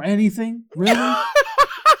Hakeem or anything? Really?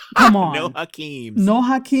 Come on. No Hakeems. No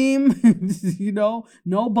Hakeem,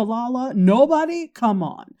 no Balala, nobody? Come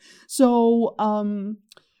on. So,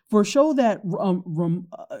 for a show that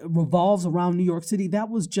revolves around New York City, that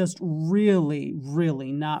was just really,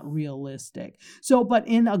 really not realistic. So, but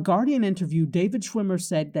in a Guardian interview, David Schwimmer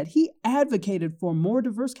said that he advocated for more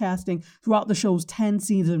diverse casting throughout the show's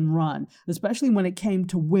 10-season run, especially when it came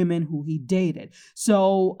to women who he dated.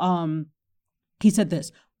 So, he said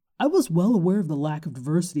this: I was well aware of the lack of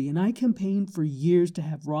diversity, and I campaigned for years to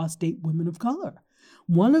have Ross date women of color.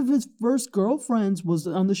 One of his first girlfriends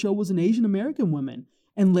on the show was an Asian American woman.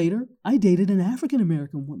 And later, I dated an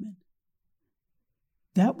African-American woman.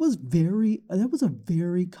 That was a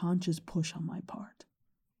very conscious push on my part.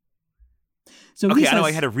 So okay, I know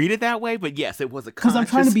I had to read it that way, but yes, it was a conscious. Because I'm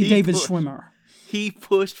trying to be David Schwimmer. He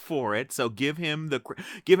pushed for it, so give him.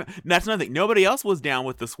 That's another thing. Nobody else was down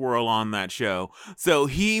with the swirl on that show, so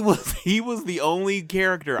he was the only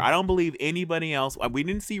character. I don't believe anybody else. We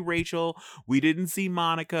didn't see Rachel. We didn't see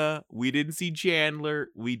Monica. We didn't see Chandler.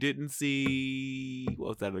 We didn't see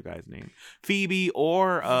what's that other guy's name? Phoebe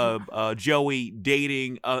or Joey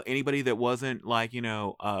dating anybody that wasn't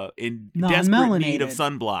in desperate need of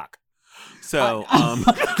sunblock. So,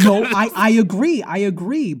 no, I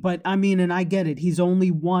agree. But I mean, and I get it. He's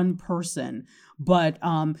only one person, but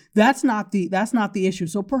that's not the issue.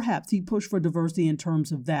 So perhaps he pushed for diversity in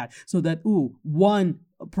terms of that, so that one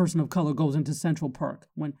person of color goes into Central Park,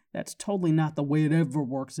 when that's totally not the way it ever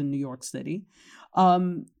works in New York City.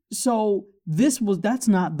 So that's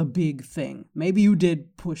not the big thing. Maybe you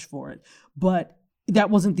did push for it, but that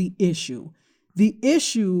wasn't the issue. The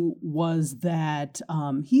issue was that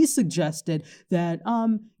he suggested that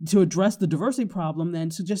to address the diversity problem, then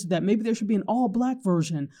suggested that maybe there should be an all-black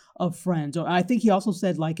version of Friends. Or I think he also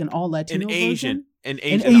said like an all-Latino version. An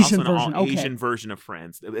Asian version. Okay. Asian version of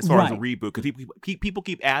Friends, as far as a reboot, because people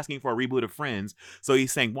keep asking for a reboot of Friends. So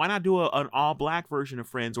he's saying, why not do an all-black version of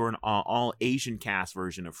Friends or an all-Asian cast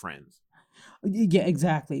version of Friends? Yeah,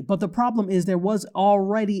 exactly. But the problem is there was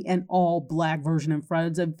already an all-black version of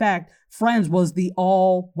Friends. In fact, Friends was the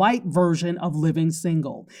all-white version of Living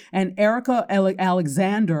Single. And Erica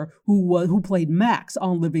Alexander, who played Max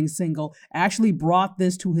on Living Single, actually brought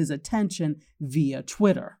this to his attention via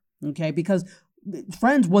Twitter. Okay, because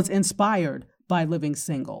Friends was inspired by Living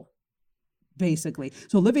Single, basically.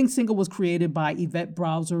 So Living Single was created by Yvette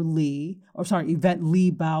Lee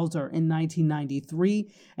Bowser in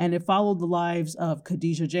 1993, and it followed the lives of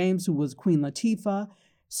Khadijah James, who was Queen Latifah,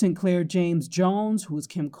 Sinclair James Jones, who is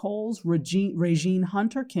Kim Coles, Regine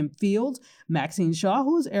Hunter, Kim Fields, Maxine Shaw,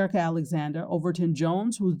 who is Erica Alexander, Overton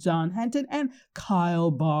Jones, who is John Henton, and Kyle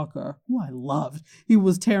Barker, who I loved. He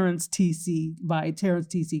was Terrence T.C.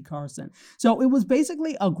 Carson. So it was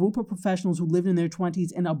basically a group of professionals who lived in their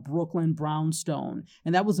 20s in a Brooklyn brownstone.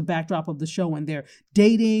 And that was the backdrop of the show, and their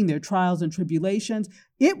dating, their trials and tribulations.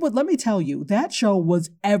 Let me tell you, that show was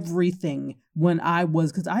everything when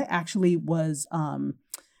because I actually was, I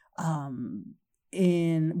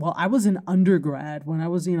was an undergrad when I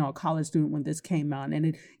was, a college student when this came out, and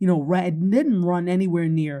it didn't run anywhere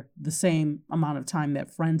near the same amount of time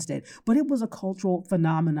that Friends did, but it was a cultural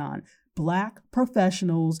phenomenon. Black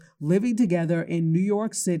professionals living together in New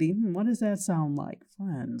York City. What does that sound like?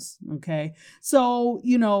 Friends. Okay. So,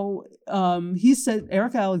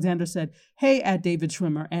 Erica Alexander said, "Hey, at David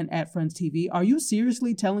Schwimmer and at Friends TV, are you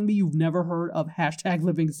seriously telling me you've never heard of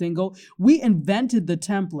 #LivingSingle? We invented the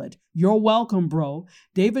template. You're welcome, bro."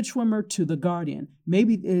 David Schwimmer to The Guardian,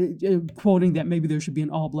 maybe quoting that maybe there should be an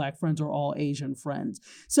all Black Friends or all Asian Friends.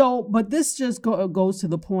 So, but this just goes to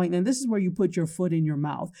the point, and this is where you put your foot in your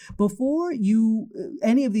mouth. Before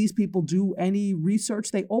any of these people do any research,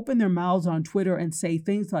 they open their mouths on Twitter and say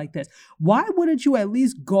things like this. Why wouldn't you at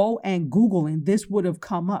least go and Google, and this would have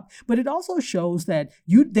come up? But it also shows that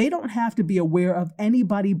they don't have to be aware of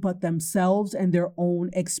anybody but themselves and their own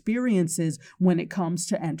experiences when it comes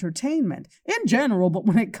to entertainment in general, but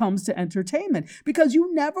when it comes to entertainment, because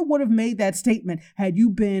you never would have made that statement had you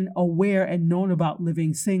been aware and known about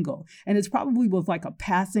Living Single. And it's probably was like a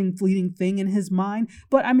passing, fleeting thing in his mind.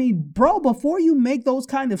 But I mean, bro, before you make those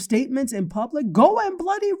kind of statements in public, go and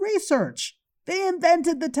bloody research. They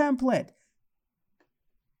invented the template.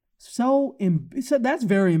 So that's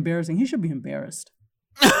very embarrassing. He should be embarrassed.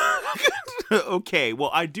 Okay,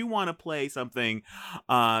 well, I do want to play something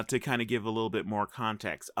to kind of give a little bit more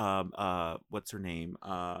context. What's her name?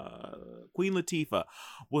 Queen Latifah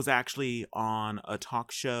was actually on a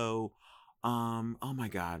talk show. Oh my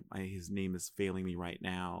God, his name is failing me right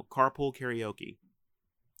now. Carpool Karaoke.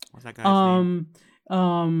 What's that guy's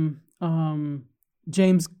name?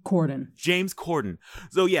 James Corden. James Corden.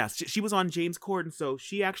 So yes, she was on James Corden. So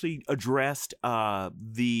she actually addressed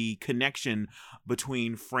the connection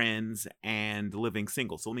between Friends and Living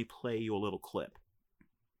Single. So let me play you a little clip.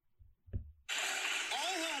 I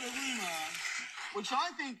heard a rumor, which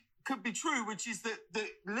I think could be true, which is that the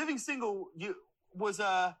Living Single was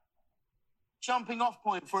a jumping off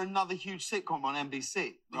point for another huge sitcom on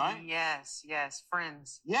NBC, right? Yes,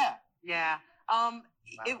 Friends. Yeah. Yeah.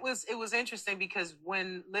 It was interesting because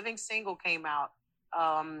when Living Single came out,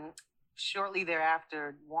 shortly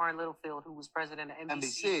thereafter, Warren Littlefield, who was president of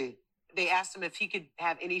NBC, they asked him if he could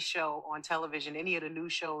have any show on television, any of the new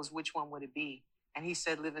shows, which one would it be? And he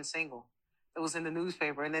said Living Single. It was in the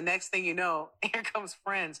newspaper. And the next thing you know, here comes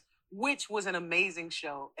Friends, which was an amazing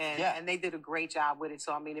show. And they did a great job with it.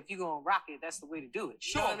 So, I mean, if you're going to rock it, that's the way to do it.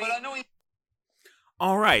 Sure, but I know...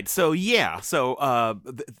 All right. So, yeah. So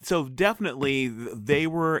definitely they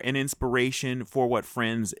were an inspiration for what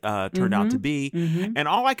Friends turned out to be. Mm-hmm. And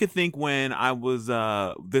all I could think when I was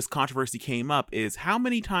this controversy came up is how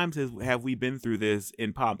many times have we been through this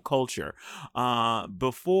in pop culture?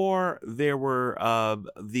 Before there were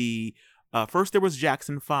first there was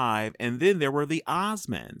Jackson 5, and then there were the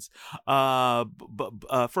Osmonds.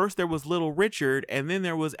 First there was Little Richard, and then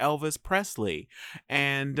there was Elvis Presley.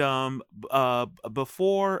 And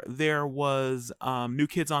before there was New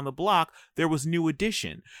Kids on the Block, there was New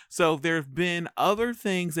Edition. So there have been other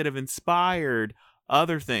things that have inspired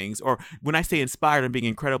other things, or when I say inspired, I'm being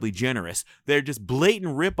incredibly generous. They're just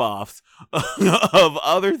blatant ripoffs of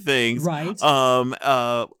other things, right?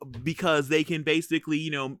 Because they can basically,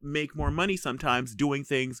 make more money sometimes doing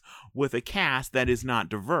things with a cast that is not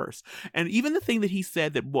diverse. And even the thing that he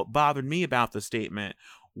said that what bothered me about the statement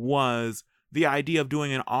was the idea of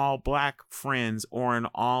doing an all Black Friends or an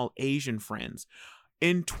all Asian Friends.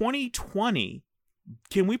 In 2020,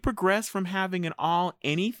 can we progress from having an all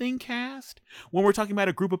anything cast when we're talking about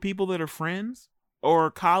a group of people that are friends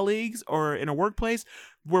or colleagues or in a workplace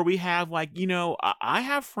where we have I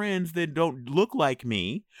have friends that don't look like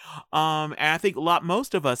me. And I think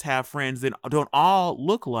most of us have friends that don't all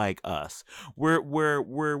look like us. Where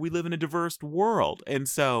we live in a diverse world. And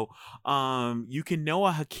so you can know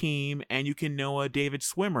a Hakeem and you can know a David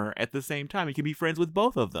Schwimmer at the same time. You can be friends with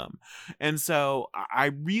both of them. And so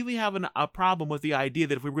I really have a problem with the idea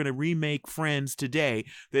that if we were going to remake Friends today,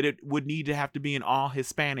 that it would need to have to be an all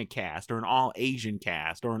Hispanic cast or an all Asian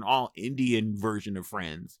cast or an all Indian version of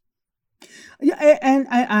Friends. Yeah, and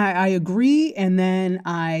I agree, and then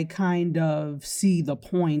I kind of see the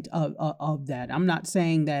point of that. I'm not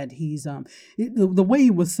saying that he's the way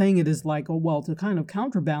he was saying it is like, oh well, to kind of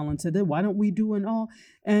counterbalance it, why don't we do an all?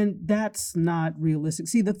 And that's not realistic.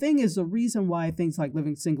 See, the thing is, the reason why things like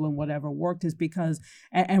Living Single and whatever worked is because,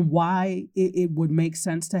 and why it would make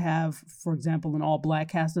sense to have, for example, an all black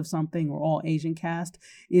cast of something or all Asian cast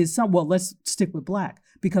is well, let's stick with black,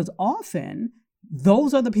 because often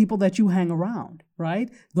those are the people that you hang around,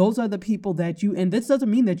 right? Those are the people that you, and this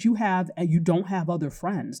doesn't mean that you don't have other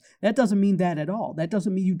friends. That doesn't mean that at all. That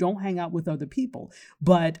doesn't mean you don't hang out with other people.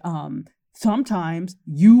 But sometimes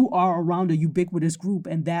you are around a ubiquitous group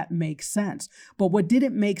and that makes sense. But what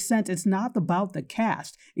didn't make sense, it's not about the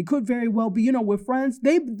cast. It could very well be, with friends,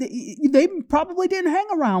 they probably didn't hang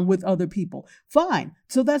around with other people. Fine.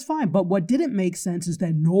 So that's fine. But what didn't make sense is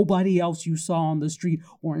that nobody else you saw on the street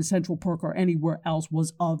or in Central Park or anywhere else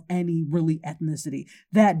was of any really ethnicity.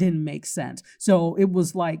 That didn't make sense. So it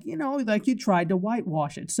was like, like you tried to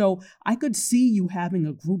whitewash it. So I could see you having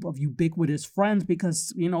a group of ubiquitous friends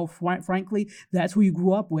because, frankly, that's who you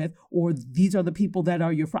grew up with, or these are the people that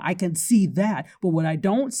are your friends. I can see that. But what I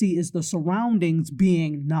don't see is the surroundings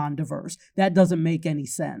being non-diverse. That doesn't make any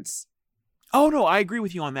sense. Oh, no, I agree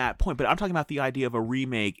with you on that point, but I'm talking about the idea of a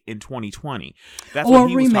remake in 2020. That's what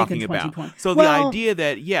he was talking about. So the idea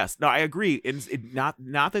that, yes, no, I agree.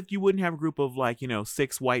 Not that you wouldn't have a group of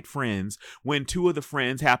 6 white friends when 2 of the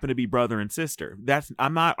friends happen to be brother and sister.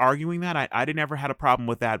 I'm not arguing that. I never had a problem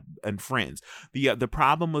with that in Friends. The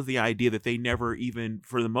problem was the idea that they never even,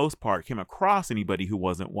 for the most part, came across anybody who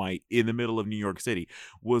wasn't white in the middle of New York City.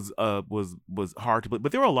 Was hard to believe.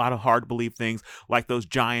 But there were a lot of hard to believe things, like those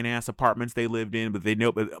giant ass apartments they lived in, but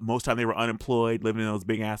most time they were unemployed, living in those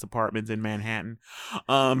big ass apartments in Manhattan.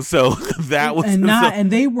 So that was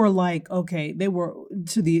and they were like, okay, they were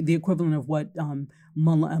to the equivalent of what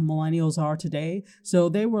millennials are today. So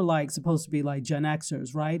they were like supposed to be like Gen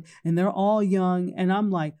Xers, right? And they're all young. And I'm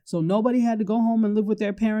like, so nobody had to go home and live with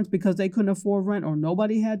their parents because they couldn't afford rent, or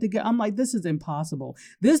nobody had to get, I'm like, this is impossible.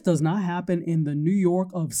 This does not happen in the New York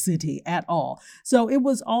of city at all. So it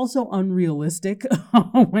was also unrealistic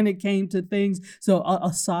when it came to things. So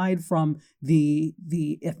aside from the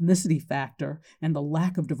ethnicity factor and the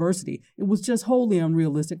lack of diversity, it was just wholly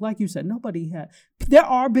unrealistic. Like you said, there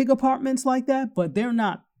are big apartments like that, but they're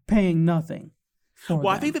not paying nothing. Well,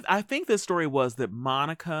 I think the story was that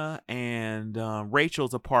Monica and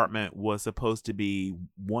Rachel's apartment was supposed to be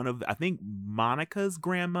one of I think Monica's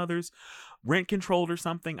grandmother's rent controlled or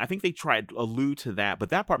something. I think they tried to allude to that, but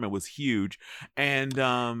that apartment was huge, and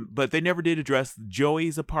but they never did address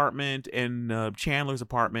Joey's apartment, and Chandler's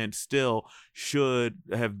apartment still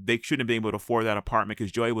shouldn't have been able to afford that apartment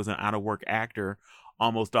because Joey was an out of work actor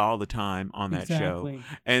almost all the time on that show.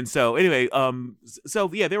 And so anyway,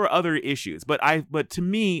 there were other issues, but to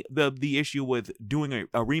me, the issue with doing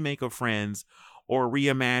a remake of Friends or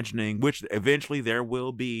reimagining, which eventually there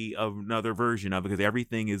will be another version of, because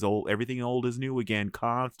everything old is new again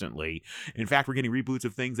constantly. In fact, we're getting reboots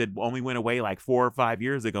of things that only went away like 4 or 5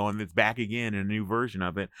 years ago, and it's back again in a new version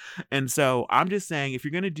of it. And so I'm just saying, if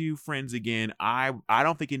you're going to do Friends again, I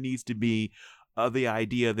don't think it needs to be the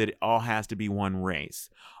idea that it all has to be one race.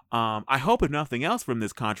 I hope if nothing else from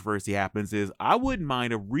this controversy happens is I wouldn't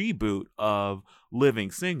mind a reboot of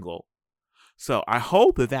Living Single. So I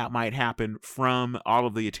hope that might happen from all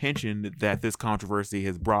of the attention that this controversy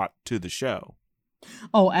has brought to the show.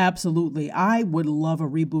 Oh, absolutely. I would love a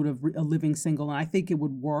reboot of Living Single, and I think it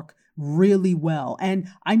would work really well. And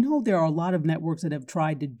I know there are a lot of networks that have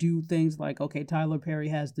tried to do things like, okay, Tyler Perry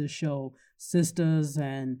has this show, Sisters,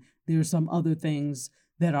 and there's some other things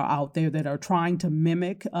that are out there that are trying to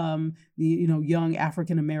mimic, young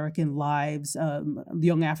African-American lives,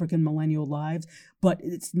 young African millennial lives, but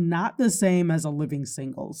it's not the same as a Living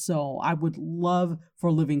Single. So I would love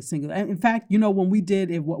for Living Single. And in fact, when we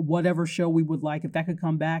did whatever show we would like, if that could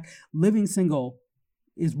come back, Living Single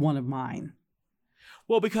is one of mine.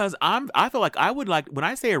 Well, because I feel like I would like, when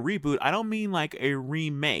I say a reboot, I don't mean like a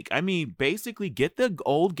remake. I mean, basically get the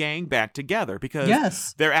old gang back together,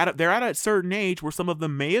 because they're at a certain age where some of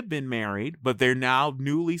them may have been married, but they're now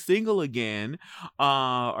newly single again,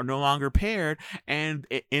 are no longer paired. And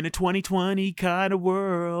in a 2020 kind of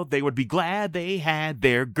world, they would be glad they had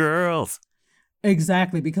their girls.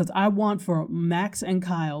 Exactly, because I want for Max and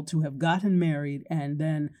Kyle to have gotten married and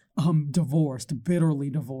then divorced, bitterly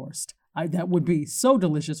divorced. That would be so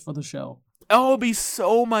delicious for the show. it'd be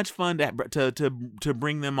so much fun to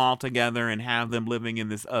bring them all together and have them living in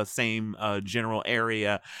this same general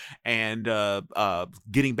area, and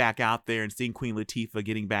getting back out there and seeing Queen Latifah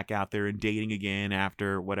getting back out there and dating again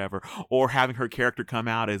after whatever, or having her character come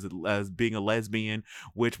out as being a lesbian,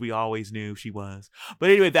 which we always knew she was. But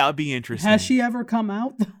anyway, that would be interesting. Has she ever come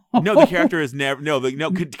out? No, the character is never. No,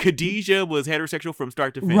 Khadijah was heterosexual from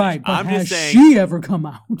start to finish. Right, but I'm has just saying, she ever come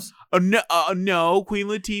out? No, Queen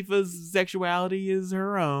Latifah's sexuality is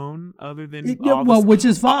her own, other than which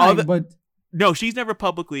is fine, but no, she's never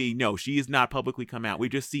publicly. No, she is not publicly come out. We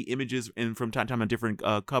just see images from time to time on different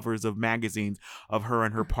covers of magazines of her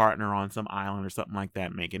and her partner on some island or something like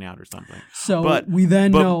that, making out or something. So we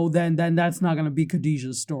know then that's not going to be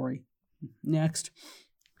Khadijah's story. Next.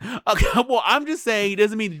 Okay, well, I'm just saying, it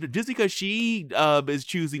doesn't mean just because she is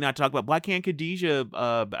choosing not to talk about. Why can't Khadijah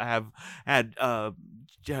have had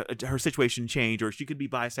her situation change, or she could be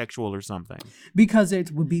bisexual or something? Because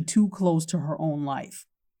it would be too close to her own life.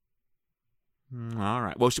 All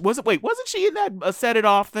right. Well, wasn't she in that Set It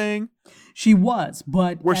Off thing? She was,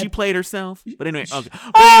 but where she played herself. But anyway, okay.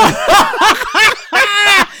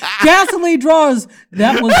 Gasoline Drawers.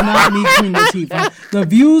 That was not me, Queen Latifah. The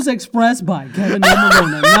views expressed by Kevin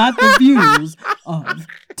Amarone, not the views of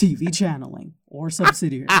TV channeling or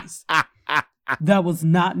subsidiaries. That was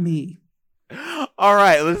not me. All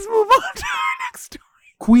right, let's move on to our next story.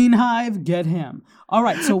 Queen Hive, get him. All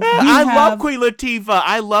right, so I love Queen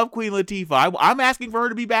Latifah. I'm asking for her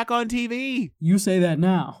to be back on TV. You say that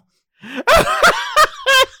now.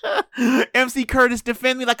 MC Curtis,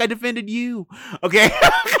 defend me like I defended you. Okay.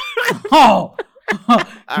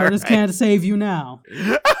 Curtis can't save you now.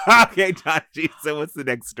 Okay, Tachi. So what's the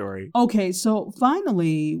next story? Okay, so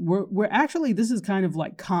finally, we're actually, this is kind of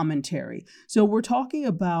like commentary. So we're talking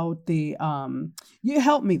about the you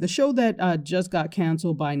help me. The show that just got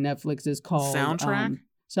canceled by Netflix is called Soundtrack.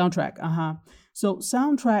 Soundtrack. So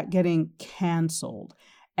Soundtrack getting canceled.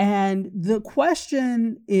 And the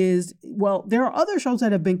question is, well, there are other shows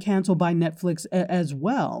that have been canceled by Netflix as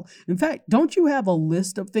well. In fact, don't you have a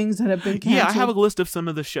list of things that have been canceled? Yeah, I have a list of some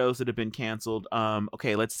of the shows that have been canceled.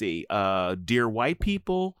 Okay, let's see. Dear White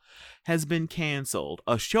People has been canceled.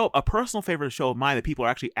 A personal favorite show of mine that people are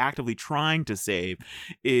actually actively trying to save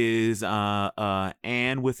is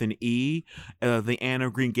Anne with an E, the Anne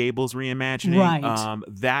of Green Gables reimagining. Right.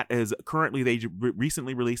 That is currently, they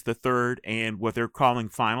recently released the third and what they're calling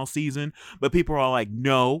final season, but people are all like,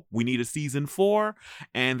 no, we need a season 4,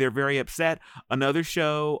 and they're very upset. Another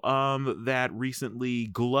show that recently,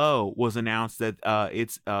 Glow, was announced that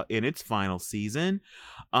it's in its final season.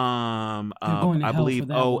 I believe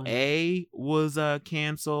OA was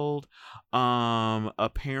canceled.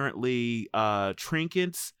 Apparently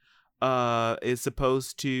Trinkets is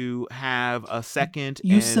supposed to have a second.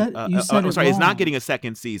 It's not getting a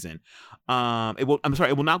second season. It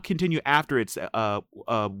will not continue after its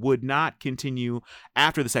would not continue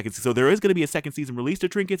after the second season. So there is going to be a second season released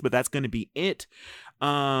of Trinkets, but that's going to be it.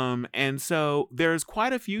 And so there's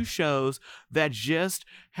quite a few shows that just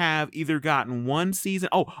have either gotten one season.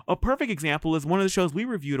 Oh, a perfect example is one of the shows we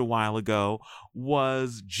reviewed a while ago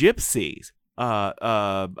was Gypsies.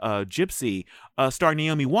 Gypsy, starring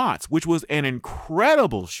Naomi Watts, which was an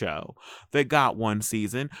incredible show that got one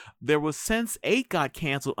season. There was Sense 8 got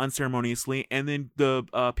canceled unceremoniously, and then the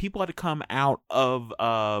people had to come out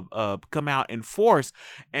in force,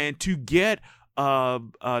 and to get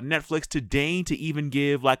Netflix to deign to even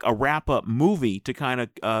give like a wrap-up movie to kind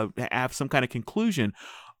of have some kind of conclusion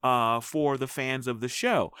for the fans of the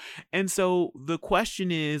show. And so the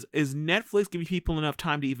question is Netflix giving people enough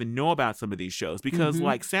time to even know about some of these shows? Because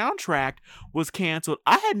like Soundtrack was canceled.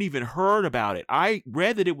 I hadn't even heard about it. I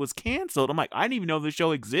read that it was canceled. I'm like, I didn't even know the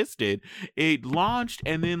show existed. It launched,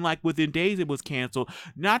 and then like within days it was canceled.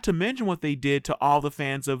 Not to mention what they did to all the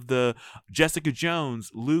fans of the Jessica Jones,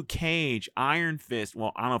 Luke Cage, Iron Fist.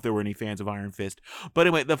 Well, I don't know if there were any fans of Iron Fist, but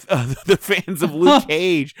anyway, the fans of Luke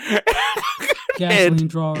Cage. And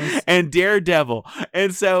Daredevil.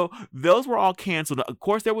 And so those were all canceled. Of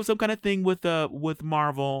course, there was some kind of thing with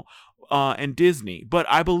Marvel and Disney, but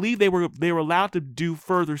I believe they were allowed to do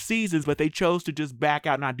further seasons, but they chose to just back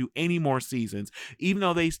out, not do any more seasons, even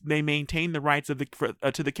though they maintained the rights of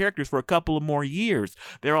to the characters for a couple of more years.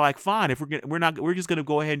 They were like, fine, if we're just gonna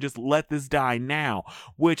go ahead and just let this die now,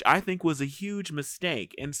 which I think was a huge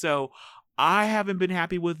mistake. And so I haven't been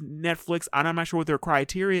happy with Netflix. I'm not sure what their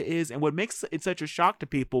criteria is. And what makes it such a shock to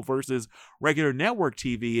people versus regular network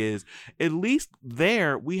TV is at least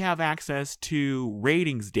there we have access to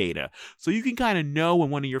ratings data. So you can kind of know when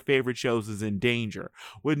one of your favorite shows is in danger.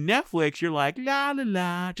 With Netflix, you're like, la, la,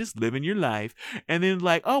 la, just living your life. And then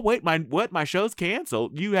like, oh, wait, my show's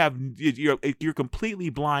canceled. You're completely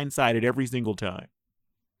blindsided every single time.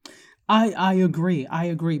 I agree.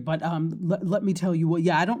 But let me tell you what,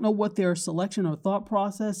 I don't know what their selection or thought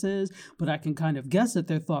process is, but I can kind of guess that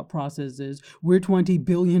their thought process is we're $20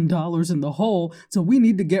 billion in the hole, so we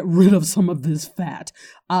need to get rid of some of this fat.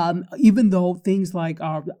 Even though things like,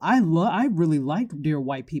 I really liked Dear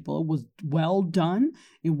White People. It was well done.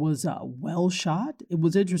 It was well shot. It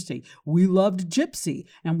was interesting. We loved Gypsy,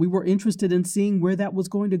 and we were interested in seeing where that was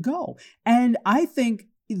going to go. And I think,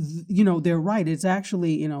 they're right. It's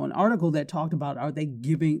actually, an article that talked about, are they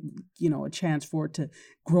giving, a chance for it to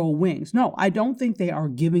grow wings? No, I don't think they are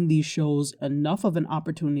giving these shows enough of an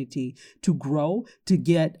opportunity to grow, to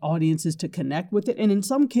get audiences to connect with it. And in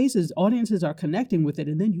some cases, audiences are connecting with it,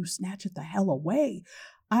 and then you snatch it the hell away.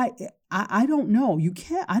 I don't know.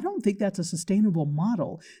 I don't think that's a sustainable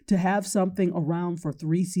model to have something around for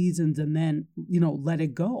 3 seasons and then, let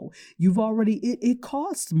it go. It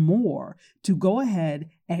costs more to go ahead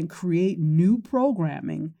and create new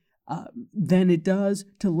programming than it does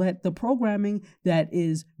to let the programming that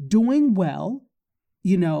is doing well,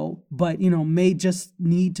 but, may just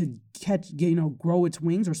need to grow its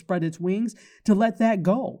wings or spread its wings, to let that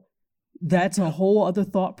go. That's a whole other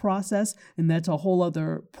thought process, and that's a whole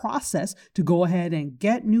other process to go ahead and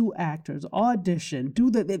get new actors, audition,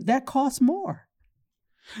 do that costs more.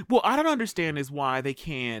 Well, I don't understand is why they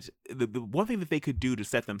can't. The one thing that they could do to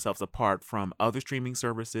set themselves apart from other streaming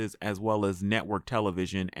services as well as network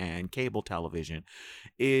television and cable television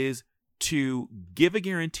is to give a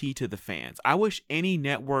guarantee to the fans. I wish any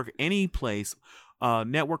network, any place,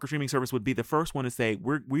 network or streaming service would be the first one to say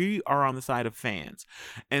we are on the side of fans.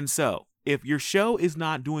 And so if your show is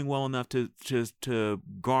not doing well enough to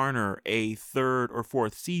garner a 3rd or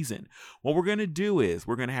 4th season, what we're going to do is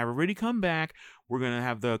we're going to have everybody come back. We're going to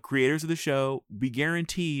have the creators of the show be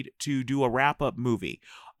guaranteed to do a wrap-up movie.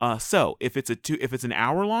 So if it's an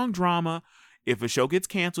hour-long drama, if a show gets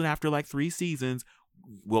canceled after like 3 seasons,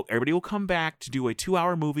 everybody will come back to do a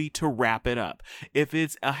 2-hour movie to wrap it up. If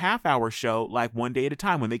it's a half-hour show, like One Day at a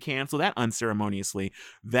Time, when they canceled that unceremoniously,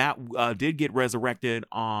 that did get resurrected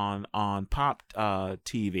on Pop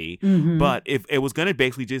TV. Mm-hmm. But if it was going to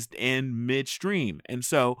basically just end midstream, and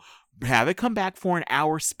so have it come back for an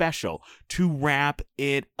hour special to wrap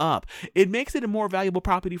it up. It makes it a more valuable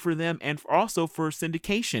property for them and also for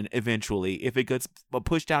syndication eventually, if it gets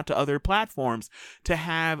pushed out to other platforms, to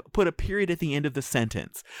have put a period at the end of the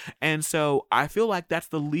sentence. And so I feel like that's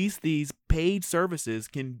the least these paid services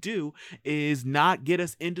can do, is not get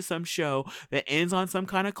us into some show that ends on some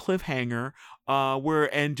kind of cliffhanger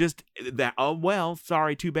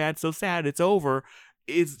sorry, too bad, so sad, it's over.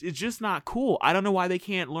 It's just not cool. I don't know why they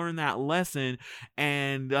can't learn that lesson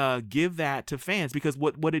and give that to fans, because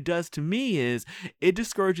what it does to me is it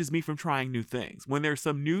discourages me from trying new things. When there's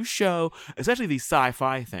some new show, especially these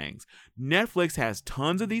sci-fi things, Netflix has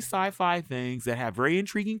tons of these sci-fi things that have very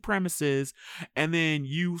intriguing premises, and then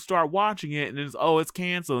you start watching it and it's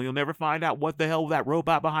canceled. You'll never find out what the hell that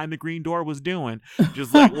robot behind the green door was doing.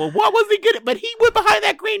 Just like, well, what was he good? But he went behind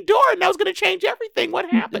that green door and that was going to change everything. What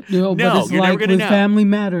happened? No, you're never going to know. Family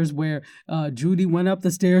Matters, where Judy went up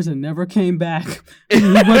the stairs and never came back. He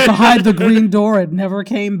went behind the green door and never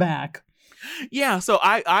came back. Yeah, so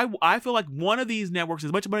I feel like one of these networks,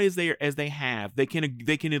 as much money as they have, they can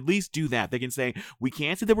at least do that. They can say, we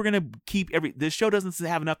can't say that we're going to keep this show doesn't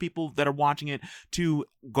have enough people that are watching it to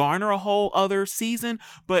garner a whole other season,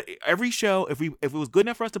 but every show, if it was good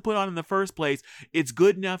enough for us to put on in the first place, it's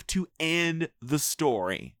good enough to end the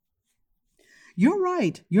story. You're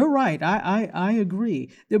right. I agree.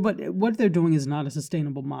 But what they're doing is not a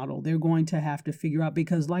sustainable model. They're going to have to figure out,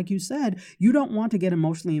 because like you said, you don't want to get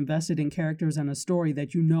emotionally invested in characters and a story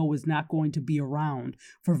that you know is not going to be around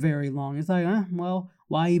for very long. It's like,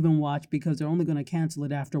 why even watch? Because they're only going to cancel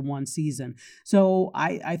it after 1 season. So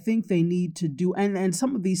I think they need to do, and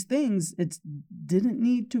some of these things, it didn't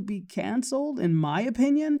need to be canceled, in my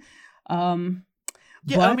opinion.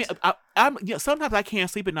 Yeah, but I'm sometimes I can't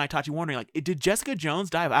sleep at night, Tachi, wondering, like, did Jessica Jones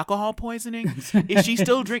die of alcohol poisoning? Is she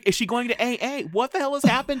still drinking? Is she going to AA? What the hell has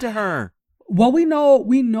happened to her? Well, we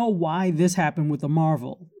know why this happened with the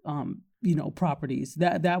Marvel, properties.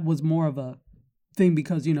 That was more of a thing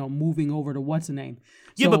because, moving over to what's the name?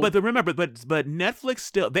 Yeah, but remember, but Netflix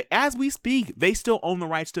still, as we speak, they still own the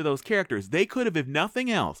rights to those characters. They could have, if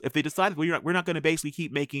nothing else, if they decided we're not going to basically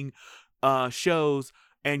keep making shows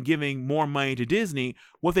and giving more money to Disney,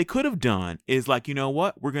 what they could have done is like, you know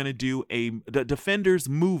what, we're going to do the Defenders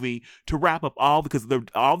movie to wrap up because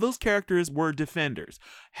all those characters were Defenders.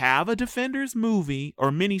 Have a Defenders movie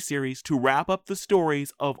or miniseries to wrap up the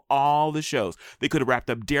stories of all the shows. They could have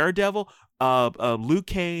wrapped up Daredevil, Luke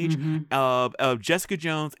Cage, Jessica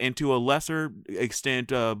Jones, and to a lesser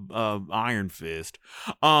extent Iron Fist,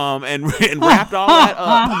 and wrapped all that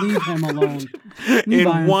up. Leave him alone.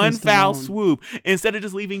 In one foul swoop, instead of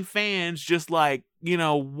just leaving fans just like, you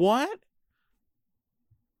know what?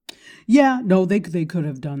 Yeah, no, they could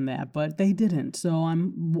have done that, but they didn't. So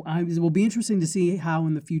it will be interesting to see how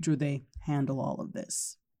in the future they handle all of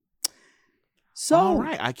this. So, all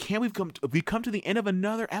right, we've come to the end of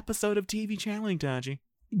another episode of TV Channeling, Taji.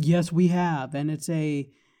 Yes, we have, and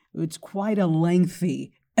it's quite a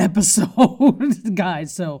lengthy episode,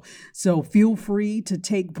 guys. So feel free to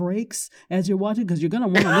take breaks as you're watching, because you're gonna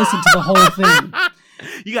want to listen to the whole thing.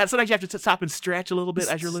 Sometimes you have to stop and stretch a little bit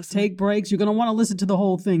as you're listening. Take breaks. You're gonna want to listen to the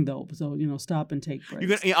whole thing, though. So stop and take breaks.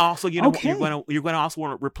 You're gonna also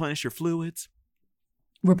want to replenish your fluids.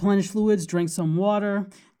 Replenish fluids, drink some water,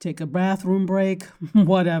 take a bathroom break,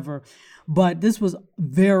 whatever. But this was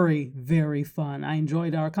very, very fun. I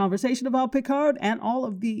enjoyed our conversation about Picard and all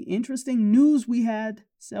of the interesting news we had.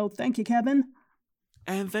 So thank you, Kevin.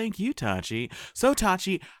 And thank you, Tachi. So,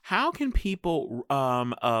 Tachi, how can people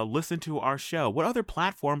listen to our show? What other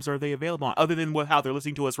platforms are they available on, other than how they're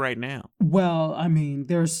listening to us right now? Well, I mean,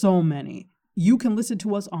 there's so many. You can listen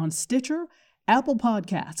to us on Stitcher, Apple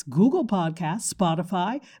Podcasts, Google Podcasts,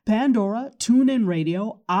 Spotify, Pandora, TuneIn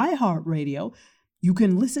Radio, iHeartRadio. You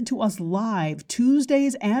can listen to us live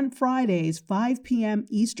Tuesdays and Fridays, 5 p.m.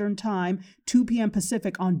 Eastern Time, 2 p.m.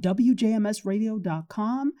 Pacific on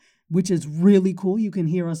WJMSradio.com, which is really cool. You can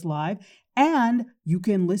hear us live. And you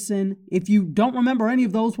can listen, if you don't remember any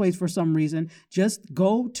of those ways for some reason, just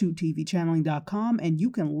go to tvchanneling.com and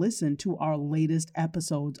you can listen to our latest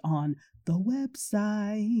episodes on the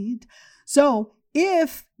website. So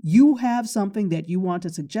if you have something that you want to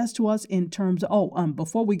suggest to us in terms of,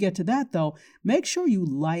 before we get to that though, make sure you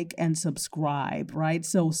like and subscribe, right?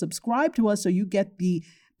 So subscribe to us so you get the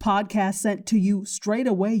podcast sent to you straight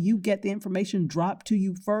away. You get the information dropped to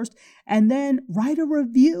you first, and then write a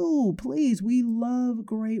review, please. We love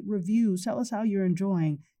great reviews. Tell us how you're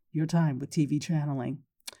enjoying your time with TV channeling.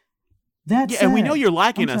 And we know you're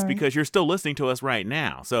liking us because you're still listening to us right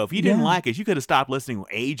now. So if you didn't like us, you could have stopped listening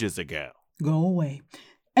ages ago. Go away.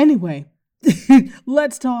 Anyway,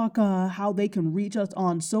 let's talk how they can reach us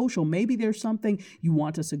on social. Maybe there's something you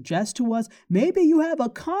want to suggest to us. Maybe you have a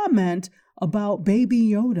comment about Baby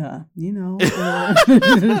Yoda,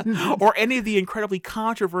 or any of the incredibly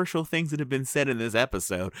controversial things that have been said in this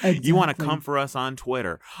episode. Exactly. You want to come for us on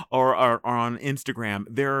Twitter or on Instagram.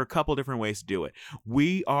 There are a couple different ways to do it.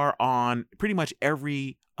 We are on pretty much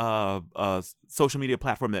every social media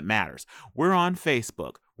platform that matters. We're on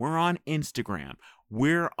Facebook. We're on Instagram.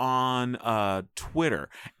 We're on Twitter,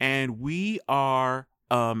 and we are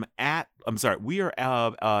at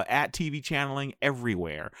TV Channeling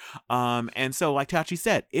everywhere. And so, like Tachi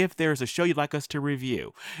said, if there's a show you'd like us to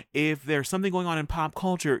review, if there's something going on in pop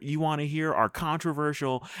culture you want to hear our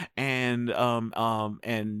controversial and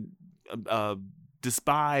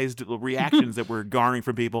despised reactions that we're garnering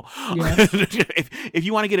from people. Yes. If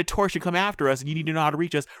you want to get a torch to come after us and you need to know how to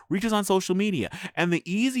reach us on social media. And the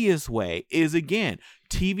easiest way is, again,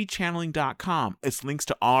 tvchanneling.com. It's links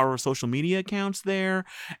to all our social media accounts there,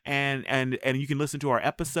 and you can listen to our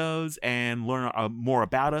episodes and learn more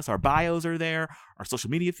about us. Our bios are there. Our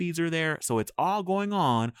social media feeds are there. So it's all going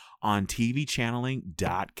on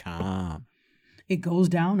tvchanneling.com. It goes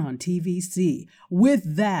down on TVC.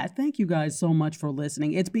 With that, thank you guys so much for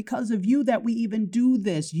listening. It's because of you that we even do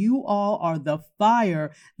this. You all are the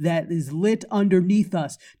fire that is lit underneath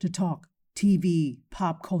us to talk TV,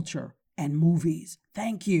 pop culture, and movies.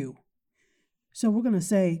 Thank you. So we're going to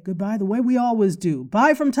say goodbye the way we always do.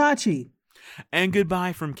 Bye from Tachi. And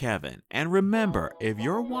goodbye from Kevin. And remember, if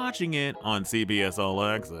you're watching it on CBS All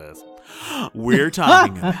Access, we're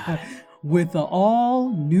talking about it. With the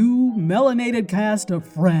all-new melanated cast of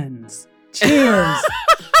Friends. Cheers!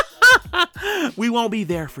 We won't be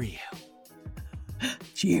there for you.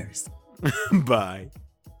 Cheers. Bye.